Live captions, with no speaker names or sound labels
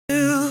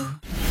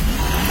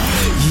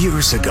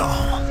years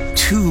ago,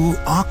 two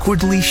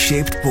awkwardly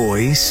shaped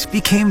boys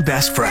became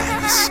best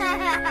friends.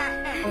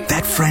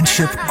 That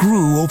friendship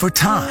grew over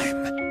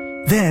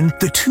time. Then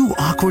the two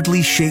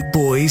awkwardly shaped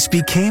boys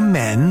became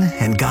men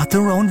and got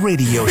their own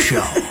radio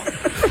show.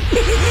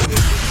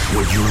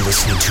 What you're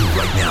listening to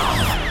right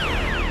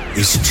now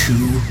is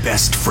two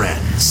best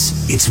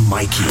friends. It's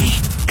Mikey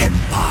and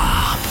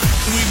Bob.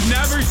 We've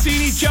never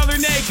seen each other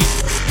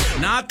naked.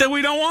 Not that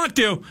we don't want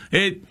to.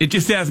 It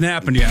just hasn't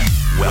happened yet.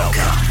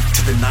 Welcome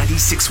to the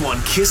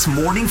 96.1 KISS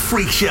Morning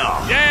Freak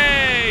Show.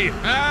 Yay!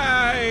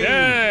 Hi.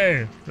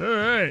 Yay! All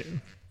right.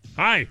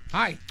 Hi.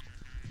 Hi.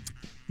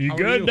 You How are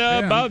good, you?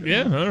 Yeah, Bob? I'm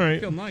Yeah, good. all right.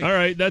 Feel nice. All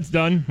right, that's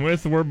done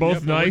with. We're both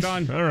Yep, we're nice.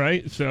 done. All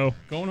right, so.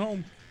 Going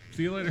home.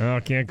 See you later.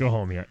 Oh, can't go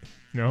home yet.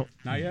 No.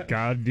 Not yet?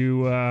 Gotta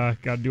do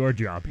our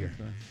job here.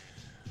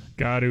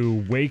 Got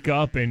to wake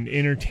up and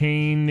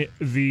entertain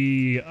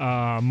the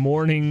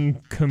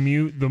morning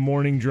commute, the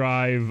morning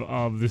drive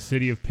of the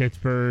city of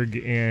Pittsburgh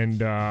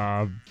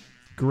and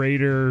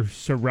greater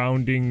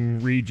surrounding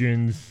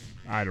regions.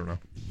 I don't know.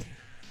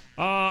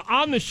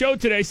 On the show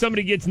today,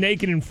 somebody gets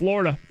naked in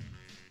Florida.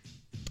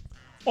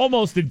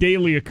 Almost a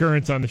daily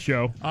occurrence on the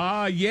show.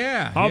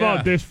 Yeah. How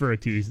about this for a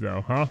tease,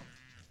 though, huh?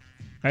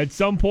 At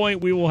some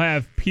point, we will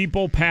have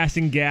people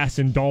passing gas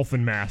in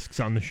dolphin masks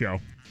on the show.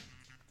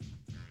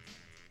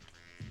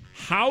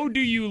 How do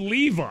you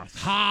leave us?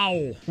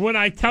 How? When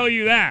I tell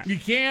you that? You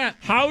can't.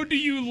 How do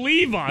you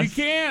leave us? You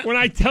can't. When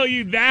I tell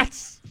you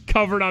that's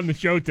covered on the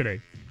show today.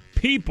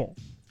 People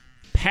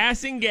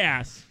passing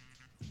gas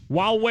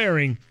while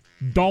wearing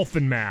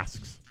dolphin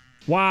masks.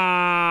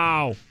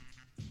 Wow.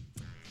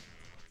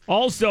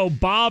 Also,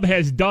 Bob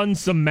has done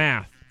some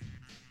math.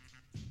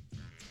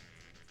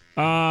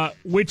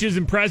 Which is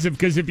impressive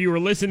because if you were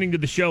listening to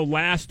the show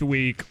last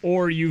week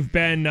or you've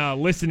been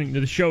listening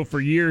to the show for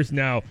years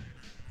now,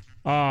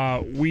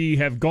 we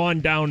have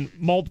gone down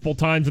multiple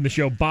times on the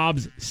show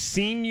Bob's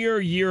senior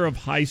year of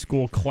high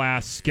school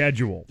class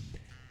schedule.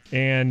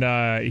 And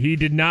he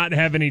did not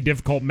have any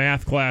difficult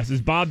math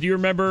classes. Bob, do you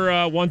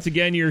remember, once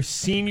again, your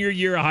senior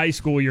year of high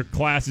school, your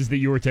classes that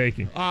you were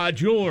taking?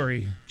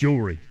 Jewelry.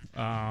 Jewelry.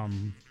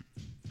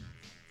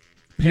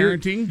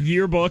 Parenting.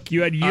 Yearbook.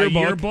 You had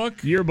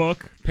yearbook.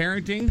 Yearbook.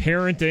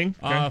 Parenting.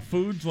 Okay.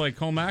 Foods like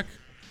home ec.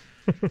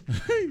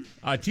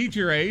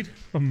 Teacher aid.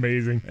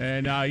 Amazing.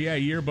 And,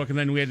 yearbook. And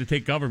then we had to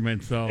take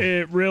government, so.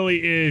 It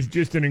really is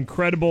just an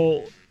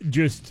incredible,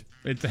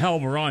 It's a hell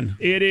of a run.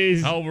 It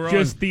is run.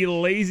 just the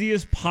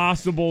laziest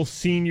possible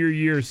senior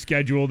year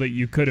schedule that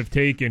you could have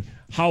taken.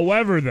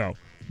 However, though,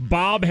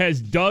 Bob has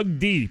dug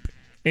deep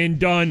and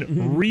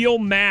done real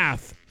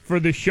math for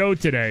the show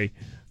today.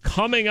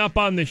 Coming up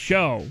on the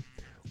show,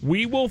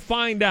 we will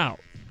find out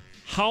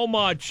how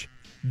much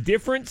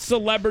different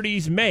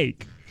celebrities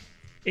make,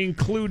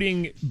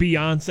 including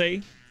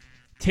Beyonce,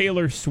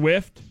 Taylor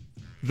Swift,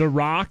 The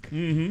Rock,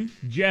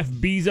 Jeff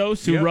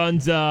Bezos, who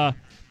runs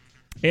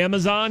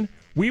Amazon.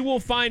 We will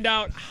find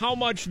out how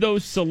much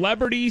those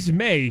celebrities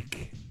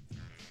make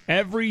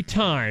every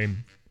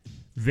time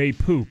they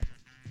poop.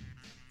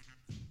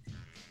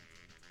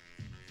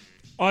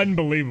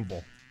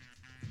 Unbelievable.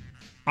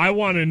 I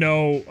want to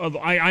know,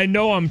 I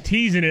know I'm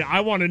teasing it,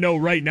 I want to know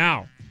right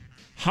now.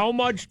 How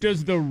much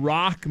does The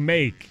Rock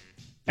make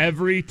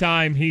every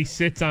time he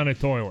sits on a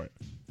toilet?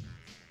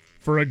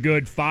 For a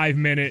good 5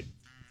 minute,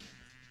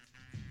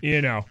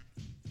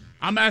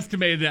 I'm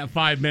estimated at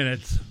 5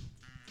 minutes.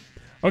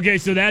 Okay,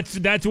 so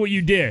that's what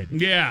you did.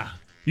 Yeah.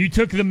 You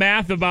took the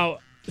math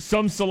about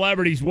some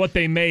celebrities, what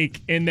they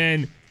make, and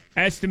then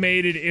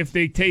estimated if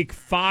they take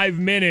 5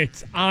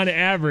 minutes on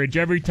average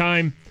every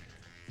time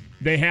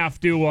they have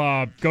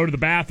to go to the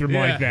bathroom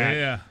like that.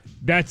 Yeah.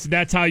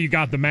 That's how you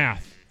got the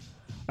math.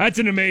 That's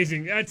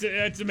amazing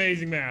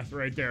math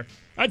right there.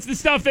 That's the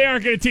stuff they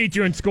aren't going to teach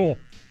you in school.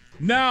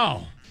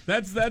 No.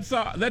 That's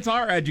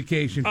our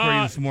education for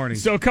you this morning.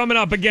 So coming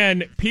up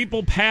again,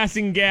 people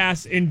passing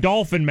gas in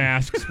dolphin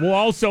masks. We'll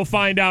also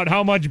find out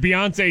how much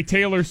Beyonce,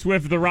 Taylor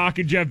Swift, The Rock,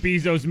 and Jeff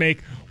Bezos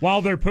make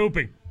while they're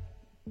pooping.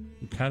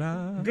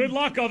 Ta-da. Good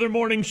luck, other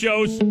morning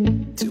shows.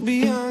 To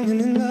be young and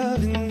in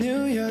love in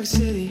New York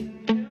City.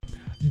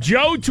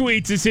 Joe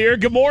tweets us here.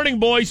 Good morning,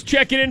 boys.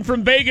 Checking in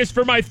from Vegas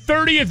for my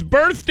 30th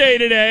birthday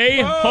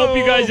today. Whoa. Hope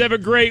you guys have a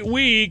great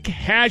week.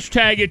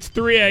 Hashtag it's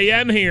 3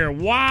 a.m. here.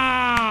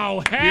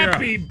 Wow.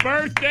 Happy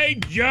birthday,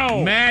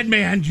 Joe.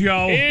 Madman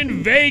Joe.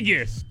 In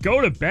Vegas.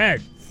 Go to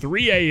bed.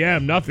 3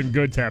 a.m. Nothing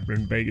good's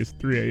happening in Vegas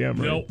 3 a.m.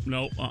 Right?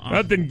 Nope.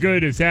 Nothing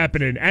good is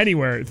happening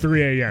anywhere at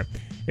 3 a.m.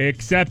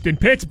 Except in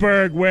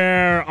Pittsburgh,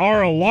 where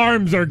our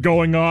alarms are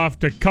going off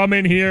to come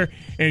in here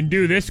and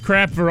do this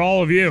crap for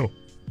all of you.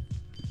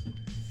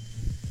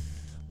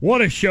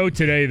 What a show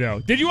today, though.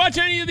 Did you watch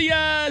any of the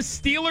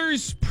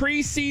Steelers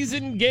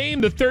preseason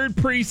game? The third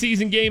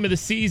preseason game of the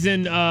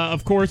season,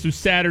 of course, was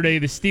Saturday.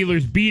 The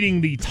Steelers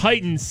beating the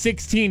Titans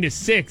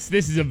 16-6.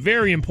 This is a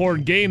very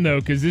important game,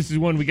 though, because this is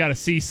when we got to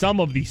see some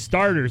of the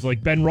starters,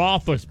 like Ben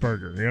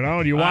Roethlisberger.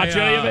 Do you watch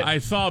any of it? I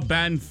saw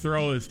Ben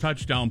throw his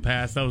touchdown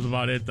pass. That was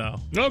about it, though.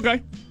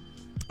 Okay.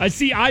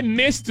 I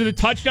missed the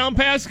touchdown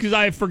pass because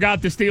I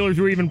forgot the Steelers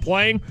were even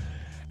playing.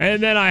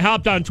 And then I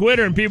hopped on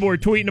Twitter and people were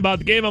tweeting about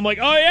the game. I'm like,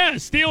 oh, yeah,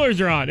 Steelers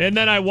are on. And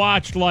then I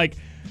watched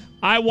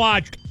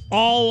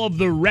all of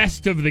the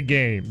rest of the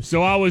game.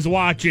 So I was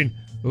watching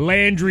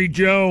Landry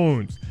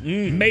Jones,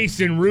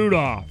 Mason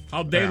Rudolph.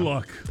 How'd they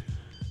look?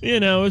 You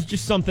know, it was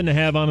just something to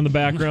have on in the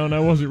background. I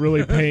wasn't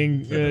really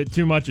paying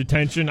too much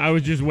attention. I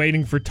was just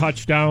waiting for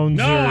touchdowns.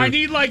 No, I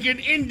need like an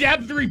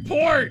in-depth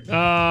report.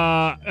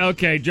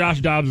 Okay,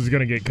 Josh Dobbs is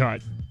going to get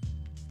cut.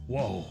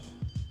 Whoa.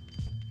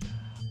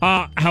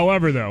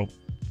 However, though,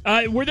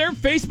 were there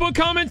Facebook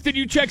comments? Did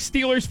you check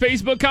Steelers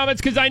Facebook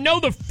comments? Because I know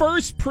the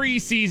first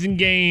preseason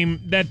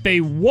game that they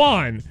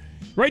won,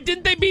 right?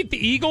 Didn't they beat the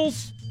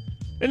Eagles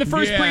in the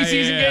first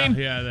preseason game?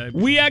 Yeah.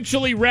 We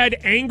actually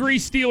read angry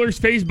Steelers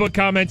Facebook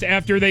comments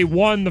after they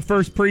won the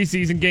first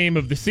preseason game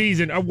of the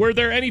season. Were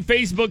there any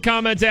Facebook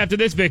comments after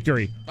this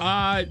victory?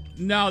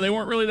 No, they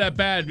weren't really that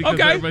bad because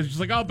everybody's just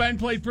like, oh, Ben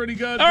played pretty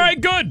good. All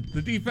right, good.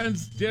 The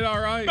defense did all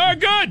right. All right,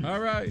 good. All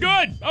right.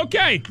 Good.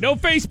 Okay, no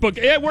Facebook.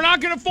 We're not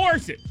going to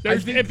force it.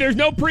 If there's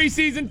no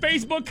preseason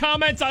Facebook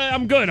comments,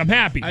 I'm good. I'm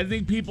happy. I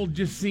think people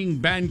just seeing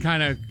Ben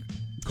kind of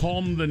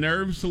calm the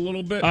nerves a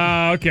little bit.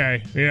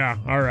 Okay. Yeah.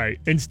 All right.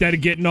 Instead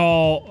of getting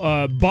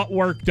all butt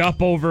worked up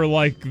over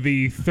like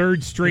the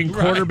third string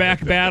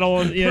quarterback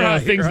battle and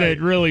things that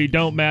really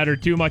don't matter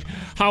too much.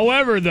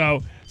 However,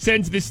 though,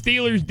 since the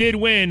Steelers did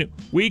win,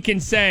 we can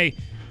say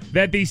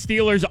that the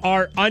Steelers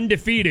are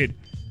undefeated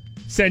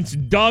since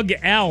Doug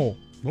L.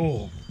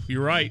 Oh,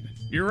 you're right.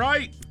 You're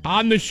right.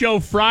 On the show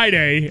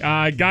Friday,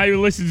 a guy who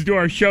listens to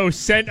our show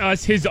sent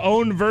us his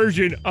own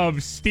version of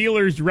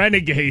Steelers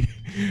Renegade.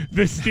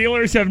 The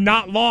Steelers have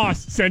not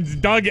lost since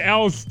Doug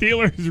L's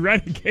Steelers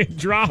Renegade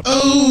dropped.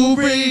 Oh,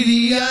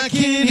 Brady, I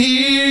can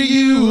hear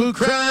you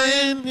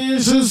crying. You're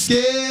so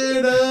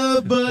scared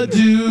of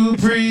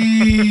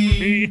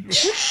Dupree.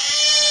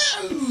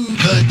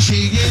 The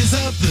jig is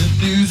up, the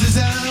news is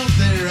out.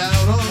 They're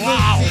out on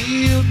the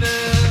field now.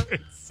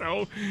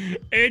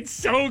 It's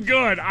so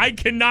good. I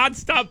cannot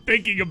stop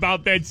thinking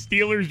about that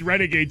Steelers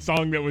Renegade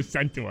song that was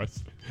sent to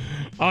us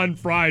on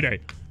Friday.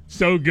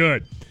 So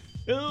good.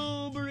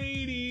 Oh,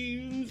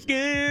 Brady, I'm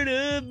scared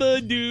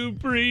of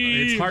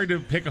Dupree. It's hard to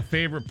pick a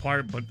favorite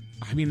part, but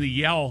I mean the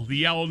yell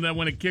and then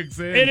when it kicks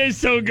in. It is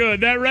so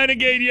good. That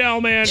Renegade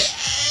yell, man.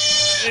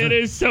 It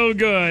is so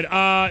good.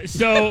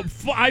 So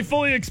I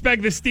fully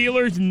expect the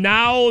Steelers,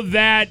 now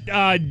that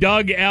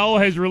Doug L.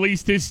 has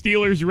released his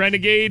Steelers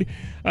Renegade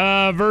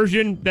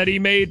version that he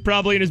made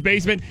probably in his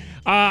basement,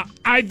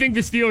 I think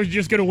the Steelers are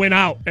just going to win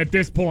out at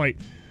this point.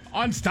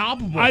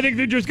 Unstoppable. I think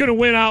they're just going to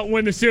win out and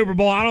win the Super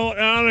Bowl. I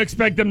don't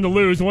expect them to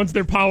lose once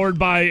they're powered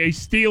by a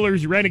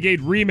Steelers Renegade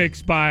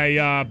remix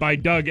by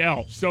Doug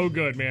L. So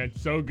good, man.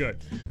 So good.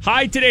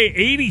 High today,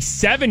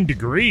 87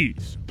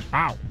 degrees.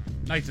 Wow.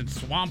 Nice and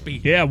swampy.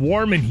 Yeah,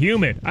 warm and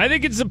humid. I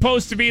think it's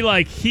supposed to be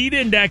like heat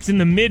index in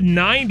the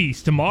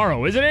mid-90s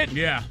tomorrow, isn't it?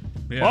 Yeah.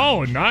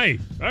 Oh, nice.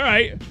 All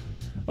right.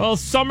 Well,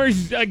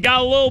 summer's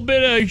got a little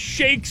bit of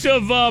shakes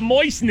of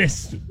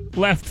moistness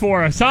left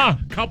for us, huh?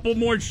 Couple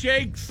more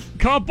shakes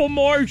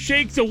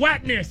of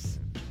wetness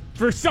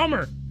for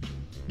summer.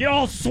 Get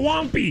all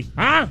swampy,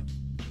 huh?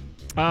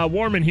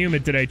 Warm and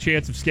humid today.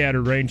 Chance of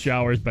scattered rain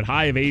showers, but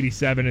high of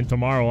 87. And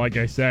tomorrow, like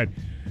I said,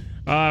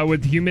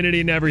 with humidity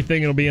and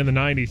everything, it'll be in the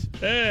 90s.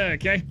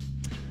 Okay.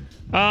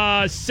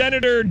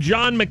 Senator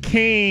John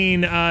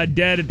McCain,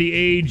 dead at the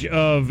age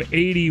of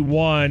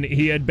 81.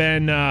 He had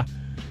been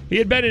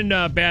in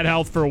bad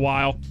health for a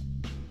while,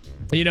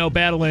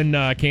 battling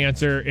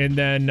cancer, and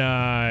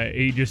then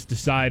he just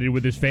decided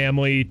with his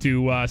family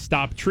to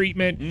stop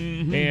treatment.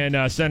 Mm-hmm.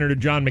 And Senator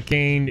John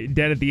McCain,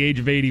 dead at the age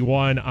of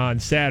 81 on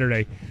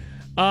Saturday.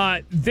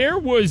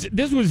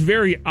 This was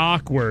very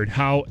awkward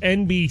how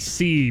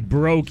NBC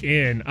broke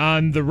in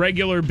on the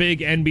regular big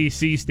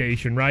NBC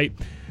station, right?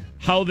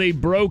 How they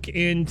broke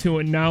in to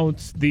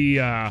announce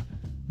the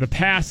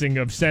passing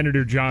of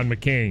Senator John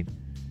McCain.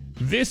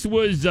 This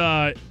was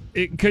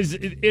because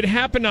it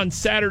happened on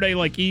Saturday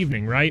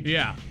evening, right?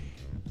 Yeah.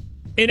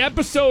 An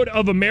episode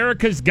of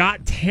America's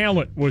Got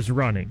Talent was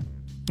running.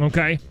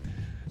 Okay.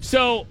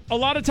 So a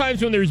lot of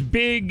times when there's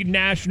big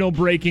national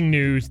breaking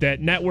news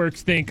that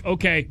networks think,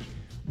 okay,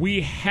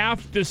 we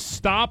have to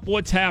stop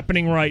what's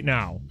happening right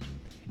now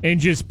and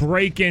just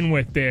break in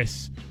with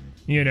this,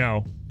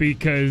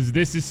 because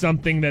this is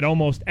something that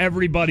almost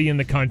everybody in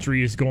the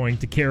country is going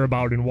to care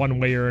about in one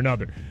way or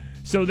another.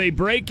 So they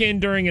break in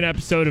during an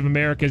episode of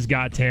America's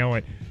Got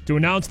Talent to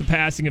announce the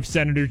passing of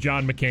Senator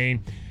John McCain.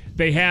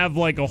 They have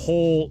a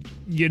whole,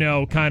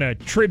 kind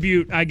of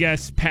tribute, I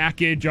guess,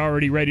 package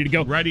already ready to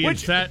go. Ready and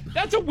set.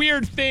 That's a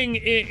weird thing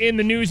in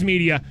the news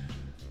media.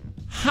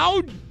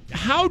 How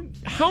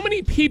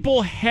many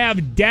people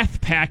have death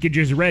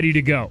packages ready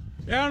to go?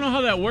 I don't know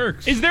how that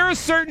works. Is there a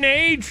certain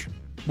age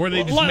where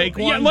they just make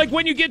one? Yeah, like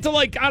when you get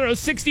to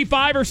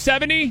 65 or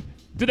 70,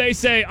 do they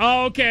say,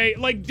 oh, okay,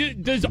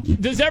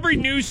 does every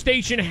news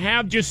station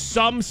have just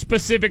some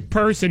specific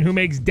person who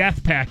makes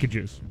death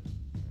packages?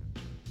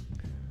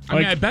 I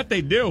mean, I bet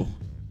they do.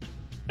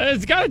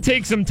 It's got to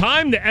take some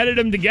time to edit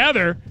them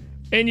together,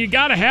 and you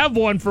got to have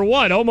one for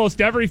what?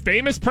 Almost every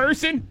famous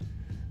person?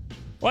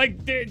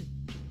 Like,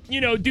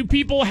 do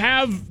people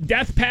have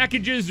death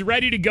packages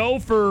ready to go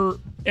for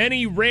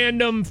any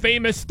random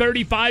famous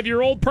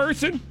 35-year-old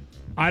person?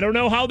 I don't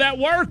know how that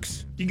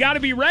works. You got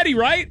to be ready,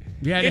 right?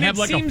 Yeah, to have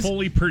a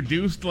fully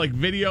produced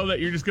video that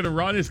you're just going to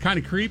run is kind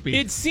of creepy.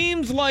 It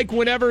seems like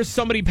whenever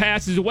somebody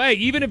passes away,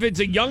 even if it's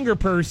a younger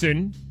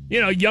person,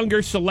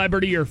 younger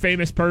celebrity or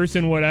famous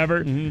person,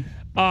 whatever,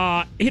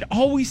 it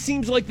always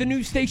seems like the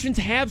news stations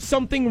have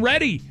something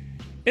ready.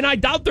 And I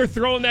doubt they're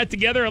throwing that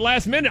together at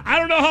last minute. I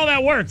don't know how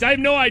that works. I have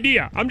no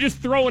idea. I'm just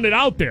throwing it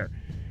out there.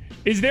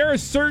 Is there a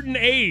certain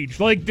age?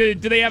 Like, do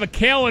they have a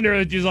calendar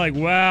that's just like,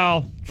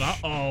 well,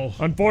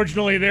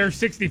 unfortunately, they're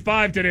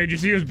 65 today. Did you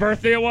see whose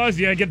birthday it was?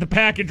 Yeah, get the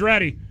package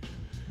ready.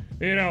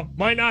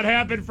 Might not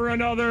happen for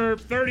another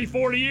 30,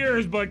 40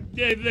 years, but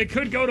they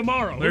could go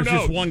tomorrow. There's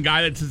just one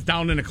guy that sits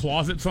down in a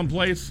closet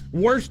someplace.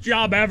 Worst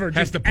job ever.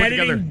 Has just to put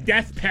together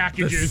death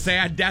packages. The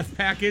sad death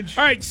package.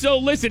 All right, so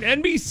listen,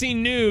 NBC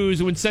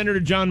News, when Senator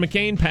John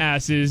McCain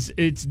passes,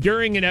 it's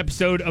during an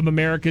episode of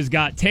America's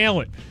Got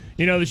Talent.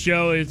 The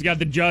show, it's got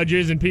the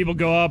judges and people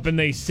go up and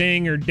they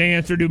sing or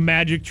dance or do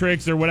magic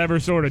tricks or whatever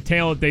sort of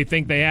talent they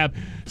think they have.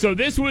 So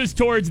this was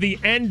towards the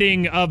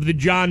ending of the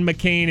John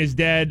McCain is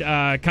dead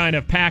kind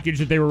of package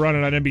that they were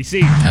running on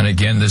NBC. And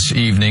again this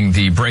evening,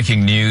 the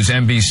breaking news,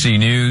 NBC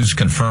News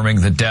confirming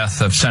the death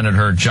of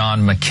Senator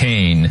John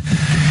McCain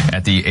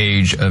at the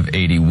age of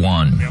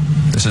 81. Yep.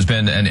 This has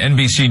been an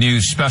NBC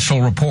News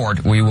special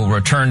report. We will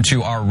return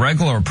to our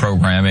regular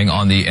programming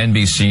on the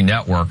NBC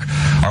network.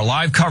 Our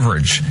live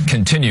coverage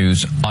continues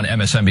on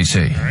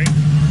MSNBC. All right.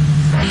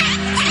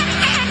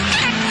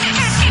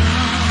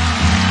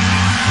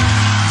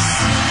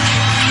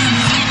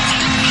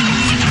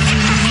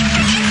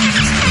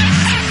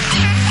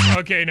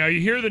 Okay, now you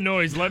hear the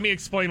noise. Let me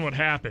explain what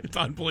happened. It's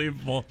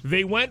unbelievable.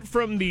 They went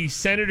from the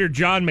Senator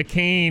John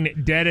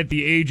McCain dead at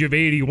the age of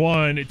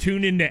 81,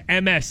 tune into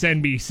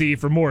MSNBC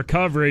for more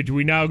coverage.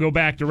 We now go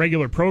back to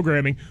regular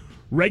programming.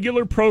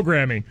 Regular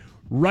programming,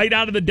 right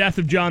out of the death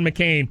of John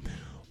McCain,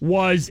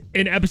 was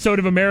an episode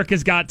of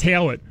America's Got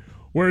Talent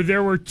where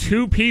there were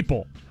two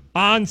people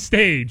on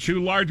stage.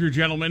 Two larger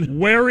gentlemen.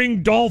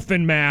 Wearing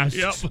dolphin masks.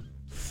 Yep.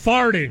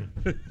 Farting.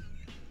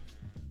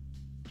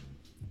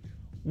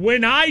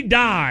 When I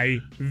die,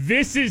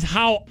 this is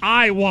how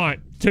I want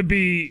to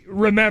be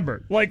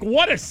remembered. Like,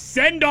 what a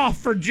send-off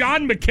for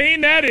John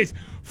McCain that is.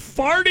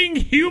 Farting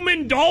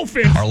human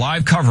dolphins. Our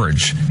live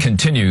coverage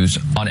continues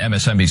on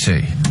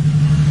MSNBC.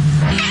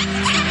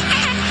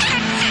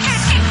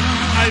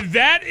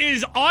 That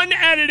is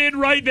unedited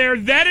right there.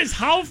 That is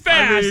how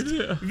fast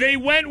they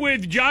went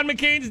with John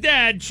McCain's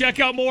dad. Check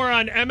out more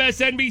on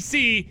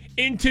MSNBC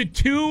into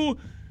two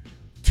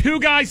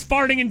guys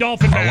farting in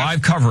dolphin masks. Our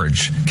live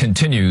coverage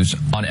continues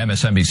on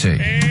MSNBC.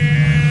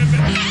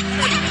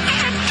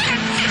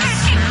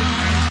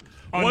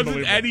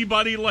 Wasn't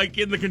anybody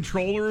in the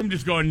control room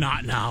just going,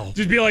 not now?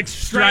 Just be like,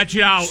 stretch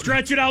it out.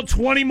 Stretch it out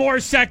 20 more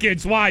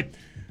seconds. Why?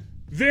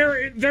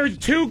 There's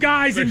two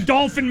guys in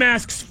dolphin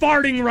masks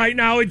farting right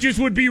now. It just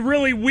would be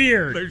really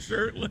weird. They're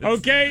shirtless.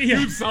 Okay?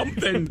 Do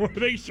something. Were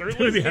they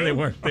shirtless? Yeah, they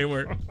were. They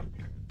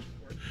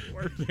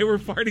were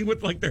farting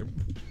with their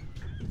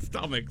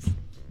stomachs.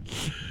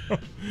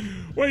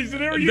 Wait, so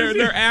they were using...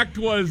 Their act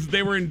was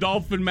they were in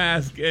dolphin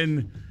mask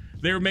and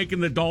they were making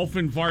the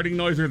dolphin farting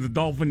noise or the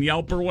dolphin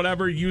yelp or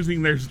whatever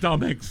using their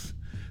stomachs.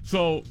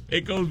 So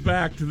it goes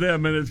back to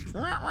them and it's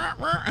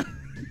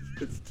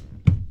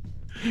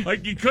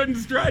like you couldn't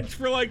stretch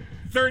for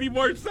 30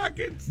 more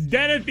seconds.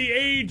 Dead at the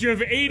age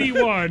of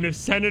 81,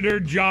 Senator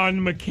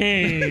John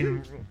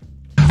McCain.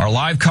 Our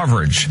live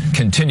coverage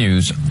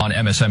continues on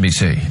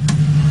MSNBC.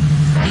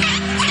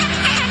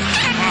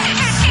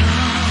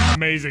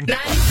 Amazing.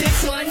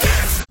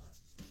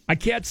 I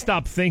can't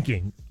stop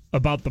thinking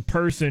about the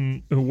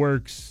person who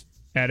works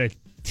at a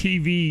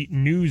TV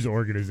news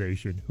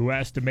organization who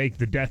has to make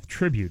the death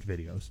tribute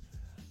videos.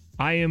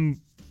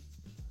 I'm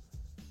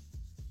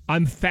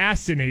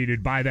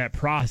fascinated by that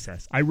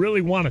process. I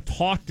really want to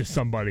talk to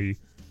somebody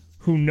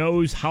who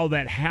knows how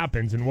that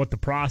happens and what the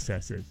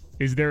process is.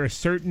 Is there a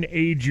certain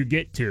age you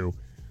get to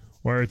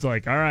where it's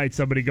like, all right,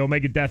 somebody go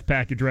make a death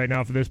package right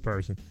now for this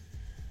person?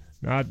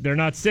 They're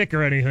not sick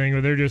or anything,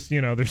 but they're just,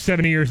 they're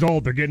 70 years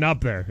old. They're getting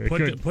up there.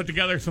 Put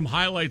together some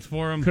highlights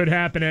for them. Could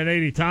happen at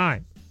any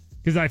time.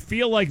 Because I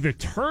feel like the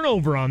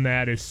turnover on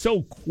that is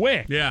so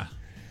quick. Yeah.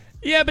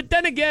 Yeah, but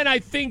then again, I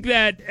think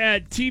that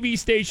at TV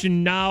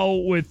station now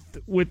with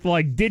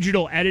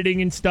digital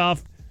editing and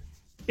stuff,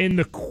 and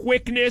the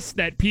quickness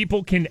that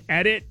people can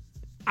edit,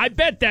 I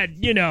bet that,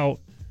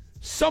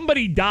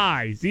 somebody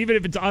dies, even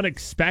if it's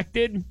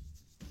unexpected.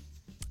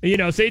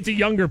 Say it's a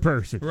younger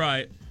person.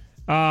 Right.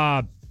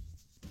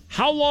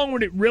 How long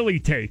would it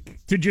really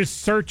take to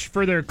just search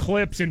for their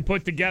clips and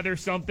put together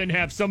something,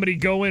 have somebody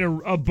go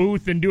in a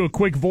booth and do a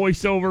quick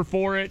voiceover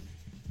for it?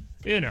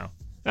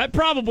 That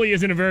probably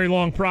isn't a very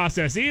long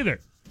process either.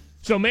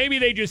 So maybe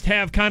they just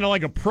have kind of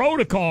like a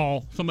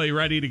protocol. Somebody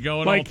ready to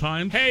go at Like, all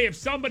times. hey, if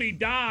somebody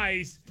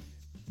dies,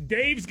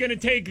 Dave's going to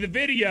take the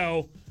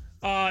video.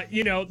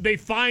 They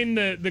find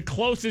the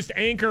closest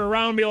anchor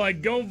around, be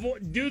like, go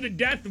do the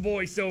death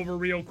voiceover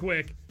real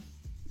quick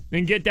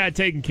and get that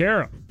taken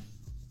care of.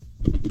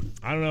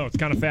 I don't know. It's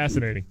kind of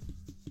fascinating.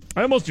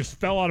 I almost just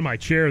fell out of my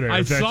chair there. I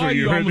if that's saw what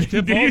you heard. almost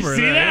tip Did you over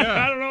see there, that?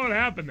 yeah. I don't know what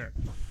happened there.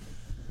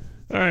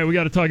 All right, we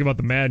got to talk about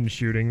the Madden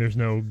shooting. There's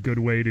no good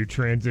way to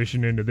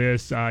transition into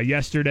this.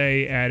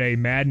 Yesterday at a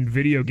Madden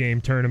video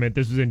game tournament,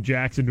 this was in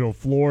Jacksonville,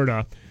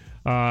 Florida.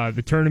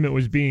 The tournament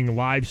was being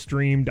live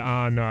streamed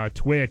on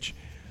Twitch.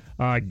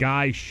 A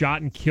guy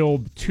shot and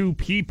killed 2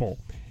 people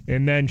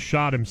and then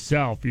shot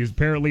himself. He is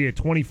apparently a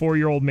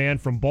 24-year-old man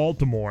from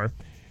Baltimore.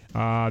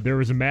 There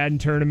was a Madden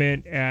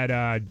tournament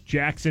at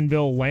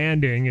Jacksonville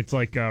Landing. It's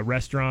like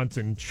restaurants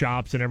and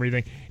shops and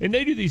everything. And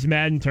they do these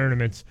Madden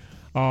tournaments,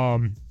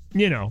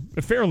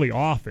 fairly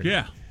often.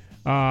 Yeah.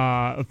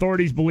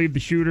 Authorities believe the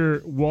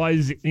shooter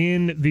was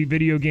in the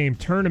video game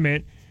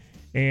tournament,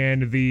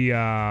 and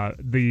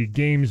the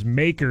game's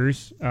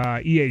makers,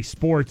 EA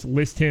Sports,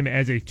 list him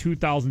as a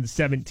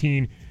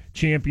 2017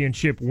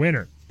 championship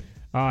winner.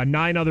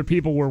 9 other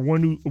people were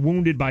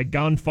wounded by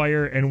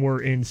gunfire and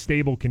were in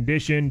stable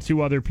condition.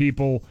 2 other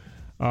people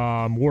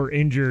were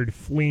injured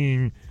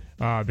fleeing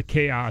the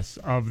chaos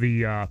of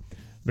the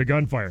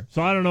gunfire.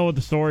 So I don't know what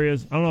the story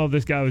is. I don't know if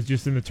this guy was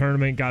just in the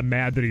tournament, got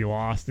mad that he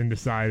lost, and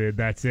decided,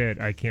 that's it,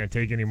 I can't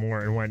take any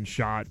more, and went and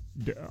shot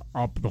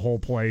up the whole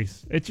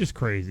place. It's just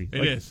crazy.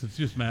 It is. It's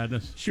just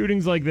madness.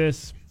 Shootings like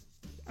this,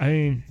 I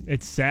mean,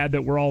 it's sad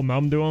that we're all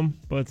numb to them,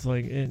 but it's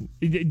like,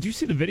 did you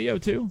see the video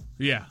too?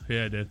 Yeah,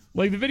 I did.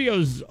 Like, the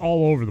video's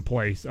all over the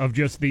place of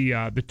just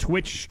the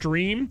Twitch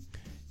stream.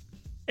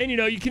 And,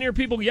 you can hear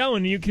people yelling,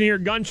 and you can hear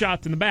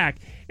gunshots in the back.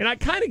 And I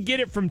kind of get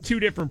it from 2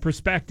 different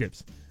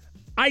perspectives.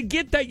 I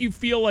get that you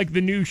feel like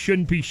the news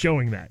shouldn't be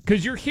showing that,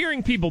 because you're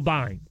hearing people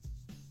dying.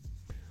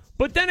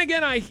 But then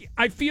again,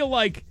 I feel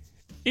like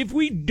if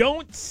we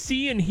don't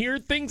see and hear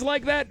things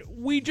like that,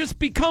 we just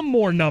become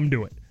more numb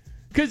to it.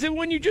 Because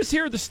when you just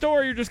hear the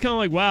story, you're just kind of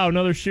like, wow,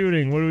 another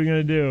shooting. What are we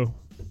going to do?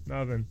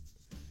 Nothing.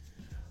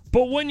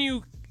 But when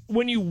you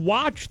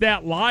watch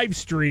that live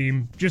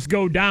stream just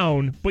go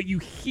down, but you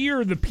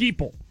hear the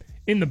people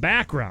in the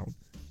background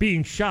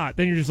being shot,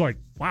 then you're just like,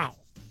 wow.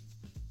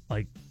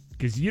 Like,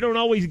 because you don't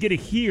always get to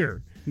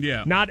hear.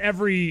 Yeah. Not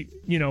every,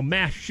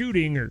 mass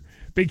shooting or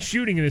big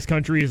shooting in this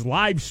country is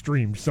live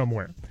streamed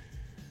somewhere.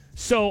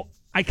 So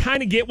I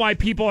kind of get why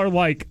people are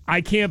like, I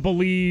can't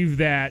believe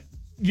that,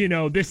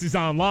 this is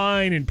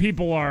online and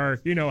people are,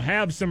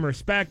 have some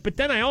respect. But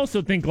then I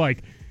also think,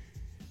 like,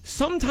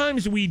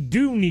 sometimes we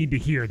do need to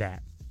hear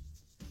that.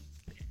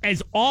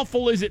 As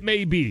awful as it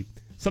may be,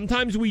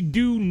 sometimes we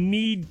do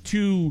need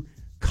to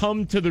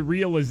come to the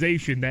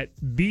realization that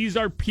these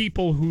are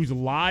people whose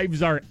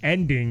lives are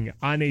ending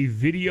on a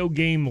video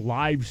game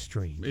live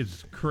stream.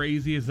 As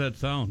crazy as that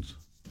sounds.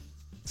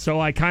 So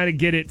I kind of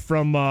get it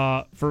from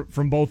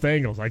both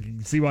angles. I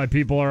can see why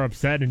people are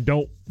upset and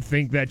don't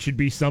think that should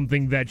be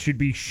something that should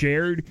be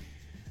shared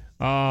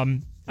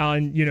on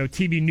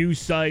TV news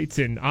sites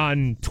and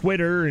on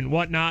Twitter and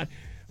whatnot.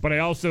 But I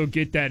also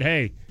get that,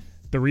 hey,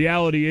 the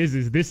reality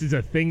is this is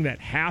a thing that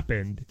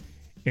happened.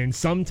 And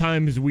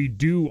sometimes we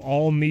do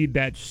all need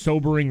that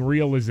sobering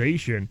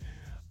realization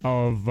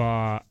of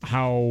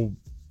how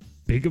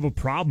big of a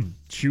problem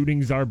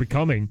shootings are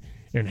becoming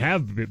and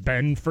have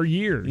been for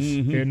years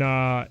in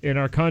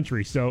our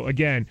country. So,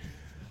 again,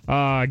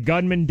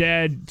 gunman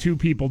dead, 2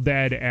 people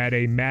dead at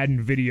a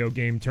Madden video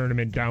game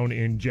tournament down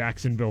in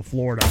Jacksonville,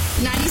 Florida.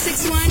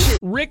 96.1.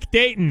 Rick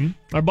Dayton,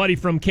 our buddy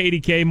from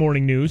KDK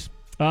Morning News,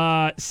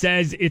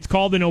 says it's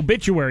called an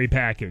obituary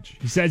package.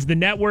 He says the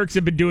networks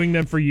have been doing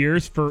them for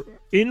years for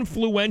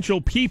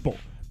influential people,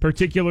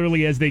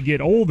 particularly as they get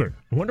older.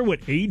 I wonder what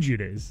age it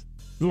is.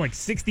 Is it like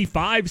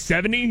 65,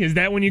 70? Is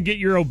that when you get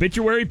your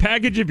obituary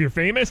package if you're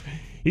famous?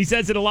 He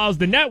says it allows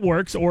the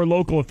networks or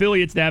local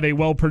affiliates to have a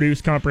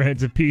well-produced,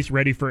 comprehensive piece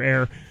ready for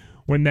air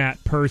when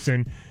that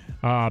person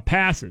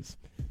passes.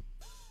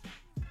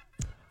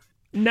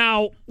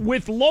 Now,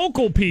 with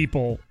local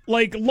people,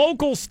 like,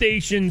 local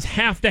stations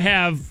have to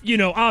have,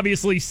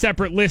 obviously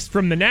separate lists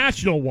from the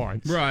national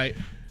ones. Right.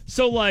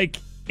 So, like,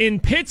 in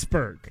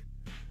Pittsburgh,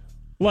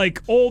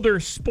 like,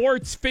 older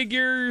sports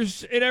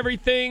figures and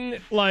everything,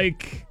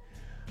 like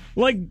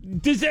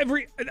does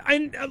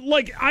I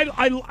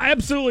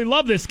absolutely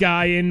love this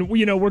guy, and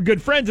we're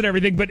good friends and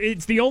everything, but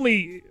it's the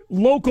only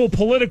local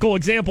political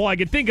example I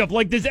could think of.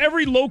 Like, does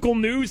every local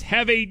news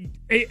have a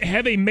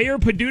Mayor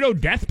Peduto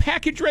death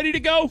package ready to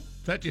go?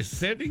 Is that just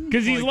sitting?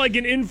 Because he's like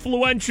an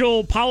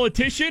influential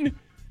politician,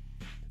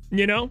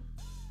 Does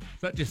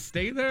that just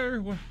stay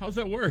there? How's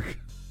that work?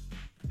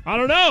 I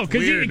don't know,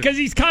 because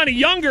he's kind of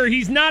younger.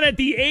 He's not at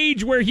the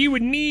age where he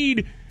would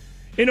need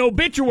an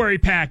obituary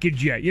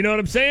package yet. You know what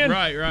I'm saying?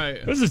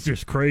 Right. This is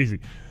just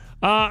crazy.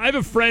 I have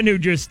a friend who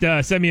just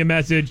sent me a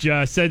message,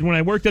 said when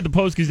I worked at the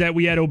Post-Gazette,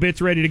 we had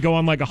obits ready to go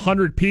on like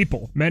 100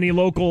 people, many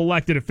local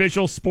elected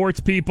officials, sports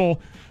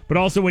people, but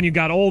also when you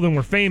got old and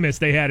were famous,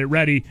 they had it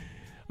ready,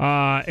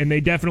 and they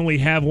definitely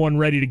have one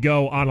ready to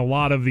go on a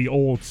lot of the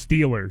old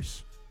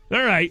Steelers.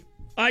 All right,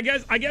 I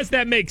guess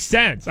that makes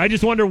sense. I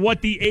just wonder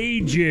what the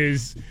age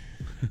is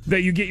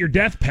that you get your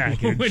death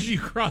package. When you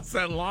cross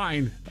that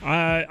line.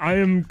 I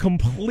am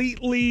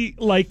completely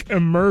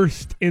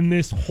immersed in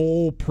this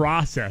whole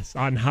process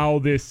on how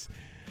this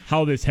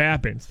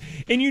happens.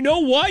 And you know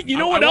what? You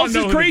know what else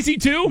is crazy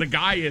too? The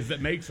guy is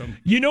that makes them.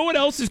 You know what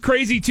else is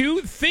crazy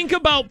too? Think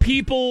about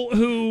people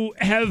who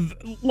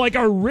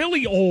are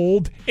really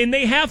old and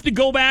they have to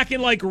go back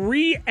and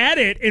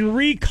re-edit and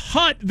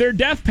recut their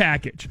death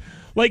package.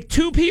 Like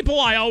two people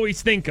I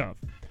always think of.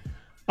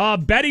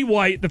 Betty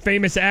White, the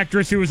famous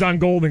actress who was on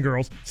Golden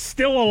Girls,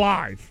 still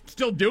alive.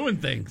 Still doing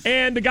things.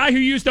 And the guy who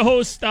used to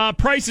host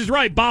Price is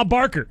Right, Bob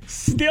Barker,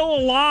 still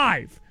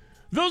alive.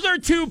 Those are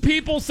two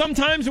people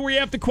sometimes where you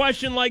have to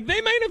question,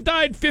 they might have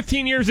died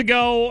 15 years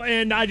ago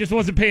and I just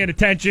wasn't paying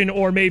attention,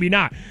 or maybe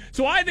not.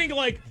 So I think,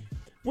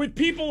 with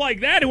people like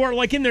that who are,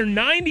 in their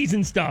 90s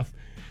and stuff,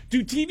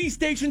 do TV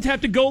stations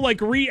have to go,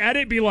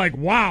 re-edit, be like,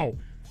 wow,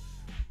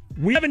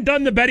 we haven't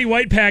done the Betty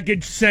White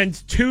package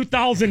since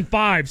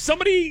 2005.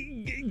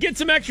 Somebody get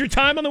some extra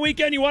time on the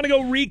weekend. You want to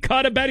go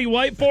recut a Betty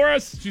White for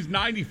us? She's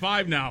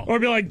 95 now. Or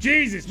be like,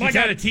 Jesus, she's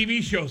had a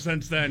TV show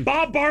since then.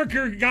 Bob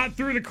Barker got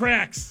through the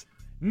cracks.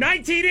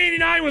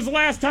 1989 was the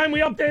last time we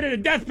updated a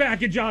death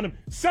package on him.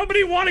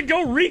 Somebody want to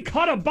go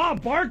recut a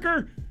Bob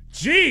Barker?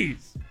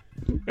 Jeez.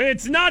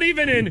 It's not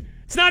even in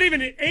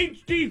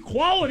HD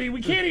quality.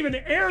 We can't even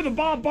air the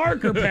Bob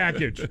Barker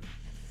package.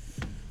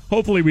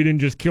 Hopefully we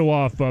didn't just kill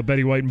off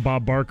Betty White and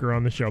Bob Barker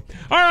on the show.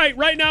 All right,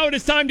 right now it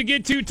is time to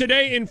get to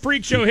Today in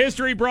Freak Show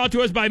History, brought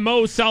to us by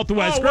Moe's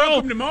Southwest Grill.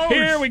 Welcome to Moe's.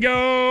 Here we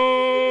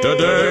go.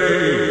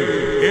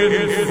 Today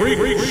in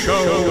Freak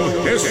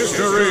Show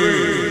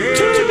History.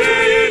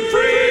 Today in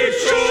Freak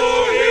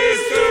Show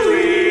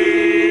History.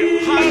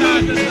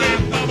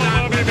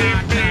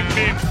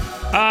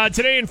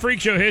 Today in Freak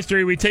Show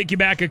History, we take you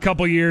back a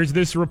couple years.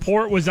 This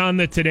report was on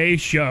the Today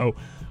Show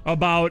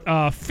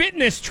about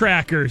fitness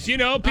trackers,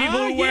 people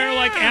who wear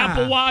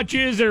Apple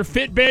Watches or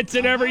Fitbits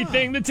and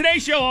everything. The Today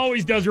Show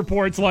always does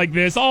reports like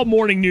this. All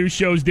morning news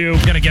shows do.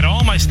 Gonna get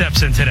all my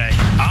steps in today.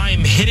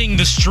 I'm hitting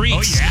the streets.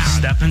 Oh, yeah.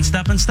 Stepping.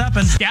 Stepping.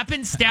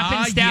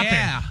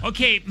 Yeah.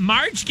 Okay,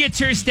 Marge gets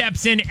her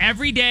steps in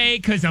every day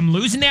because I'm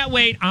losing that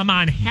weight. I'm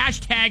on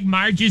hashtag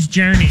Marge's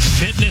Journey.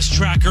 Fitness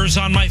trackers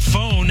on my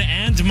phone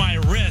and my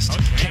wrist,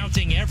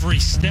 counting every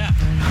step.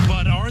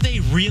 But are they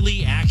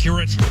really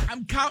accurate?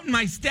 I'm counting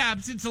my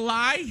steps. It's a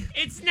lie.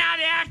 It's not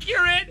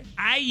accurate.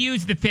 I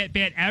use the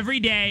Fitbit every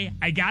day.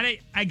 I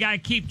gotta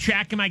keep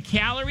track of my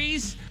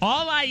calories.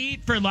 All I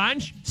eat for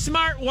lunch,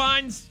 Smart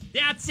Ones.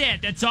 That's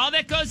it. That's all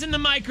that goes in the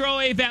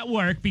microwave at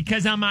work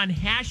because I'm on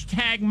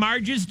hashtag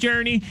Marge's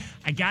Journey.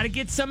 I got to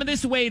get some of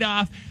this weight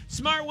off.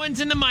 Smart Ones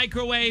in the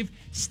microwave.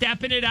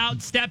 Stepping it out.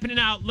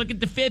 Look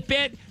at the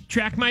Fitbit.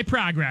 Track my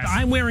progress.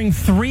 I'm wearing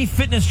 3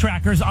 fitness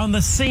trackers on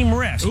the same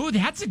wrist. Ooh,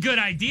 that's a good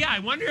idea. I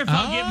wonder if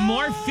I'll get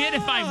more fit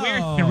if I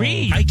wear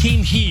 3. I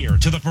came here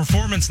to the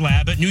Performance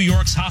Lab at New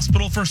York's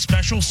Hospital for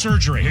Special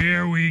Surgery.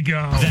 Here we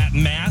go. That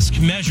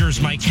mask measures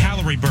my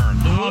calorie burn.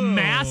 A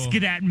mask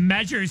that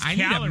measures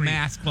calories. I need a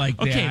mask like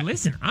that. Okay,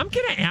 listen, I'm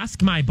going to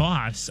ask my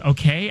boss,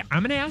 okay? I'm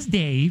going to ask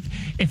Dave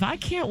if I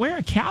can't wear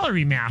a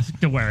calorie mask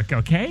to work,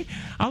 okay?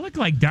 I'll look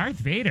like Darth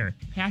Vader.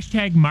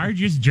 Hashtag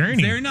Marge's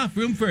Journey. Is there enough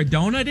room for a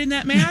donut in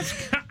that mask?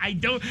 I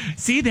don't.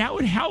 See, that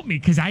would help me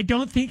because I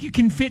don't think you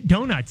can fit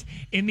donuts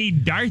in the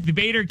Darth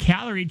Vader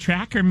calorie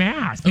tracker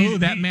mask. Oh,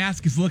 that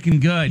mask is looking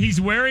good.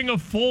 He's wearing a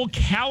full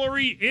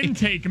calorie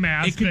intake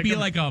mask. It could be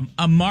like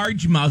a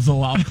Marge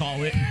muzzle, I'll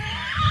call it.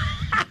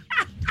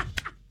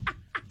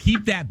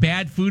 Keep that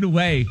bad food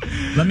away.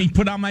 Let me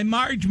put on my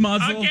Marge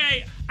muzzle.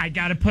 Okay, I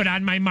gotta put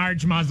on my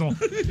Marge muzzle.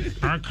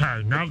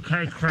 Okay, no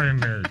cake for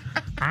me.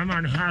 I'm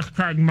on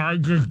hashtag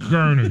Marge's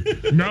Journey.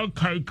 No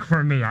cake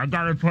for me. I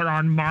gotta put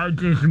on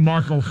Marge's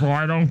muzzle so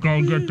I don't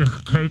go get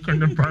this cake in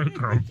the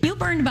bakery. You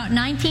burned about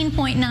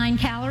 19.9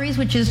 calories,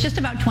 which is just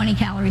about 20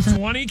 calories in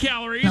 20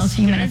 calories. those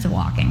few minutes of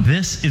walking.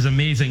 This is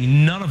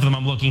amazing. None of them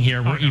I'm looking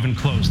here were even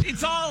close.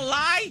 It's all a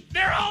lie?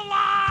 They're all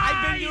lies!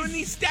 I've been doing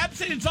these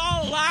steps and it's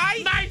all a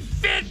lie? My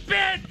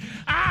Fitbit!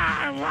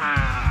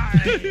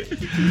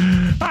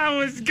 I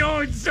was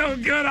going so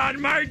good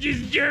on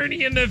Marge's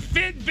Journey and the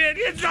Fitbit.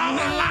 It's all a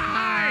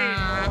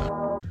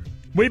lie!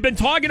 We've been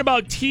talking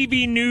about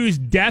TV news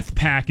death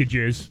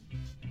packages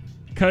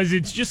because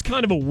it's just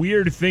kind of a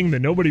weird thing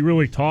that nobody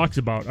really talks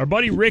about. Our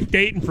buddy Rick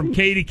Dayton from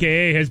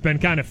KDKA has been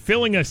kind of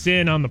filling us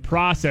in on the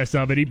process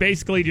of it. He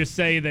basically just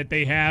say that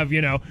they have,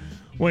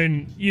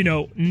 when,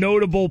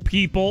 notable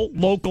people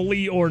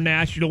locally or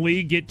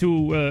nationally get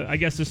to, I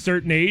guess, a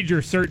certain age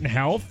or certain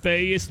health,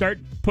 they start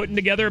putting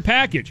together a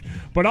package.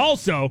 But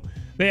also,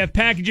 they have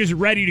packages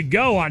ready to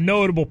go on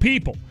notable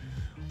people,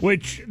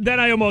 which then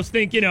I almost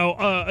think,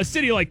 a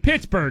city like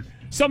Pittsburgh,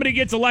 somebody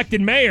gets elected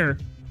mayor,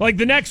 Like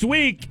the next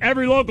week,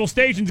 every local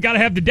station's got to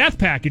have the death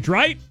package,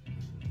 right?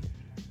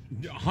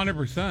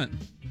 100%.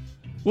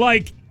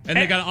 Like, and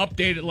they got to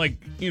update it, like,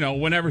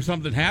 whenever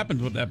something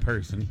happens with that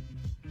person.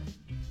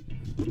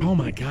 Oh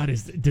my God!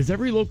 Does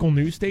every local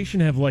news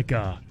station have like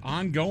a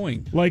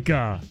ongoing, like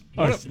a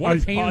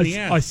pain in the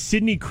ass, a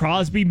Sidney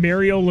Crosby,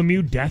 Mario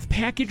Lemieux death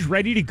package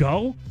ready to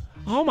go?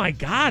 Oh my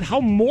God!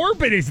 How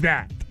morbid is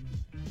that?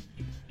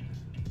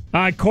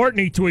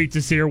 Courtney tweets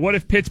us here. What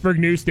if Pittsburgh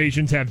news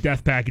stations have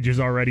death packages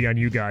already on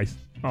you guys?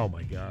 Oh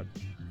my God!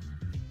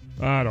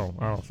 I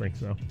don't think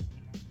so.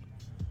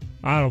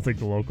 I don't think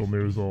the local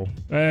news will.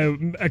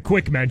 A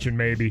quick mention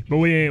maybe, but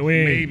we ain't.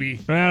 Maybe.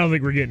 I don't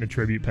think we're getting a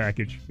tribute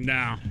package.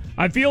 No.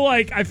 I feel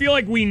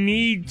like we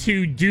need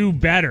to do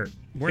better.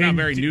 We're not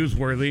very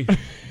newsworthy.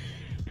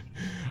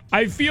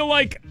 I feel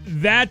like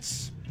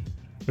that's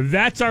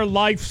our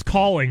life's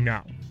calling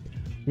now.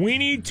 We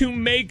need to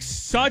make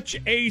such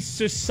a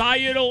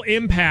societal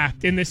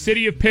impact in the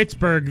city of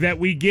Pittsburgh that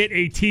we get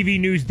a TV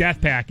news death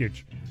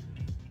package.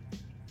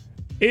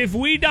 If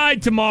we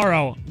died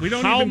tomorrow, we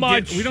don't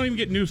even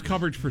get news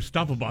coverage for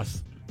Stuff of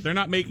Us. They're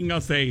not making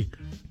us a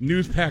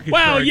news package.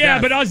 Well, for our yeah,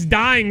 death. but us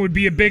dying would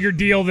be a bigger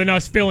deal than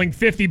us filling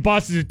 50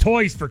 buses of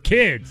toys for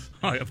kids.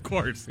 Oh, of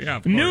course, yeah.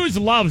 Of course. News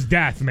loves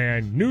death,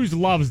 man. News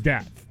loves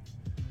death.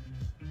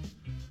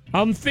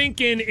 I'm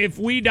thinking if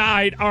we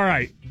died, all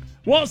right.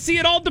 Well, see,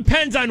 it all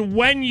depends on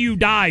when you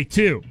die,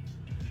 too.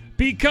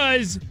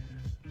 Because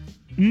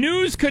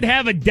news could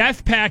have a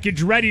death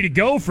package ready to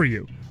go for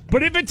you.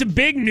 But if it's a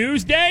big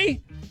news day,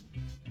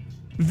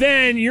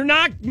 then you're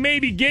not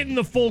maybe getting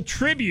the full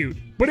tribute.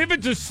 But if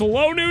it's a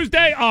slow news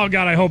day, oh,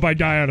 God, I hope I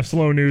die on a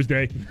slow news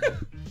day.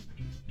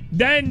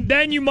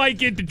 then you might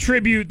get the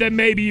tribute that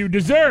maybe you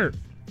deserve.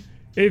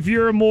 If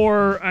you're a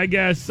more, I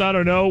guess, I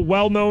don't know,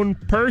 well-known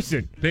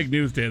person. Big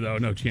news day, though,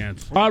 no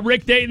chance.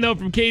 Rick Dayton, though,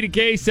 from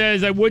K2K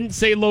says, I wouldn't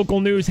say local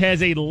news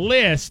has a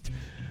list.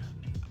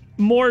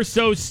 More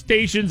so,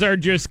 stations are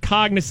just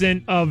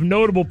cognizant of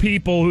notable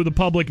people who the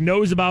public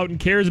knows about and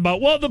cares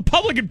about. Well, the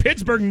public in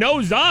Pittsburgh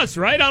knows us,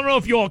 right? I don't know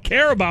if you all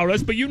care about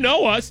us, but you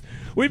know us.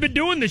 We've been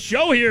doing the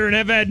show here and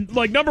have had,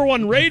 like,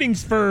 #1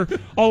 ratings for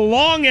a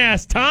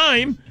long-ass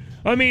time.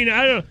 I mean,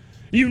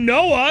 you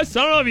know us.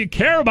 I don't know if you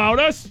care about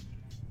us.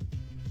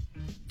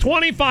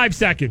 25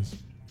 seconds.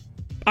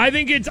 I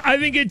think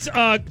it's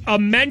a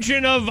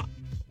mention of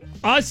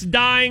us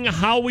dying,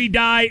 how we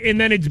die,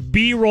 and then it's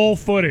B-roll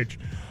footage.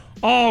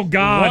 Oh,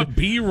 God. What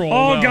B-roll?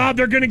 Oh, though? God,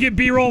 they're going to get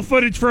B-roll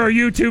footage for our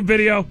YouTube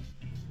video.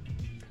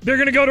 They're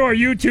going to go to our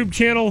YouTube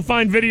channel and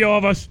find video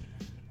of us.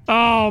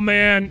 Oh,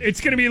 man.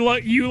 It's going to be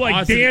like you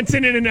awesome.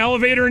 Dancing in an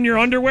elevator in your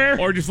underwear.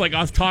 Or just like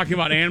us talking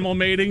about animal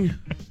mating.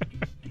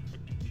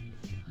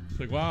 It's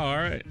like, wow, all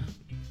right.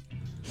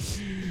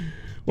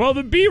 Well,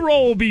 the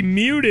B-roll will be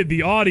muted,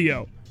 the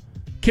audio.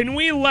 Can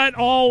we let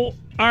all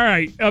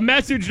right, a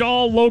message to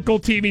all local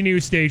TV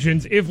news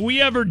stations. If we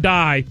ever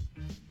die,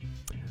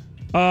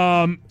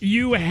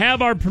 you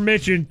have our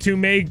permission to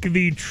make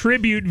the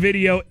tribute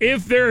video,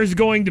 if there is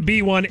going to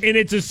be one, and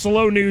it's a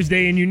slow news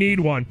day and you need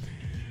one,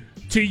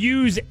 to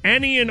use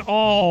any and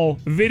all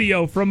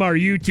video from our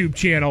YouTube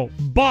channel,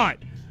 but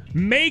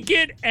make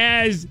it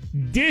as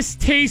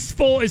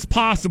distasteful as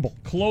possible.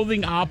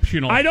 Clothing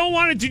optional. I don't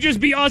want it to just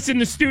be us in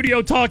the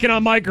studio talking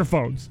on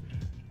microphones.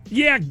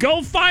 Yeah,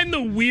 go find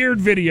the weird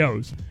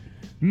videos.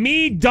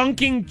 Me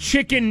dunking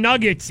chicken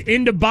nuggets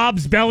into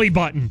Bob's belly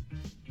button.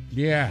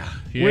 Yeah.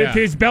 With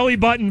his belly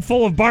button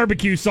full of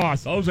barbecue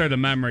sauce. Those are the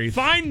memories.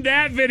 Find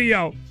that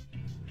video.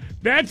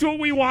 That's what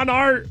we want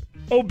our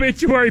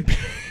obituary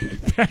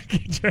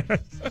packages.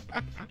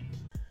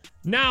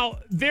 Now,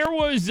 there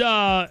was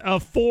a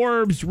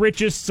Forbes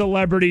richest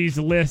celebrities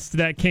list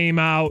that came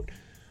out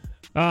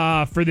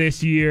for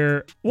this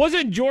year.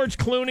 Wasn't George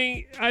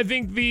Clooney, I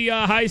think, the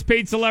highest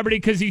paid celebrity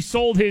because he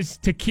sold his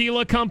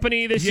tequila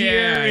company this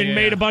year and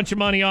made a bunch of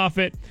money off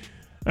it?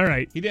 All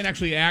right. He didn't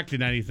actually act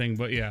in anything,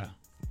 but yeah.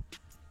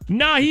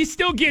 Nah, he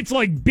still gets,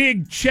 like,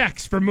 big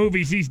checks for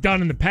movies he's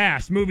done in the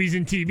past, movies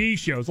and TV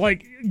shows.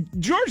 Like,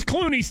 George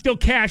Clooney's still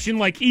cashing,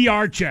 like,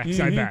 ER checks,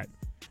 I bet.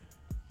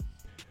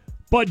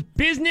 But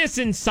Business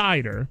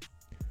Insider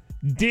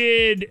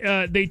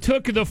they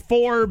took the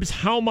Forbes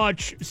how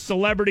much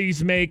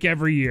celebrities make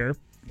every year.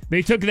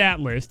 They took that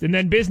list. And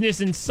then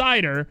Business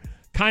Insider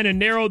kind of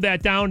narrowed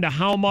that down to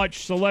how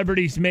much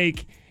celebrities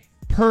make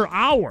per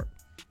hour.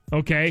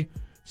 Okay?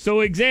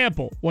 So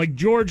example, like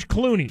George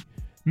Clooney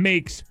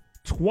makes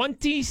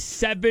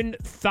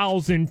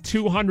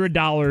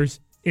 $27,200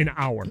 an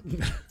hour.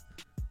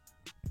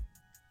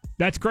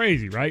 That's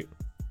crazy, right?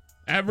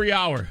 Every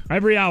hour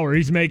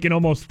he's making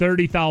almost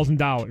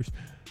 $30,000.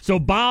 So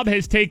Bob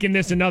has taken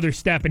this another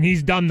step, and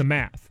he's done the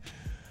math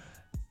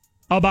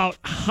about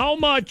how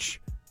much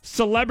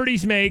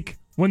celebrities make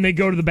when they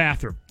go to the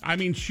bathroom. I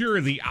mean,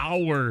 sure, the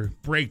hour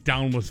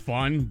breakdown was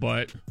fun,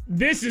 but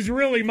this is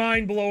really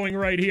mind-blowing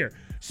right here.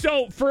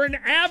 So for an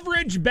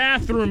average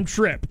bathroom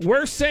trip,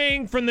 we're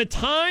saying from the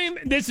time,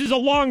 this is a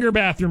longer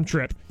bathroom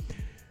trip,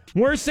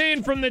 we're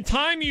saying from the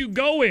time you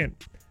go in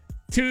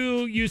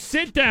you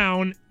sit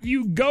down,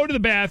 you go to the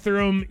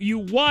bathroom, you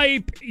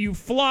wipe, you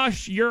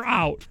flush, you're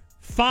out.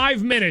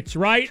 5 minutes,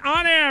 right?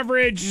 On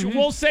average,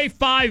 we'll say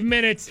 5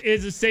 minutes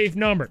is a safe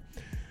number.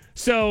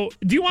 So,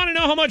 do you want to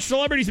know how much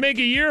celebrities make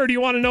a year, or do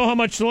you want to know how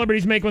much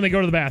celebrities make when they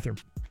go to the bathroom?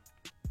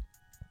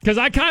 Because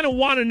I kind of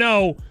want to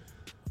know,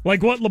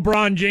 like, what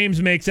LeBron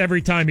James makes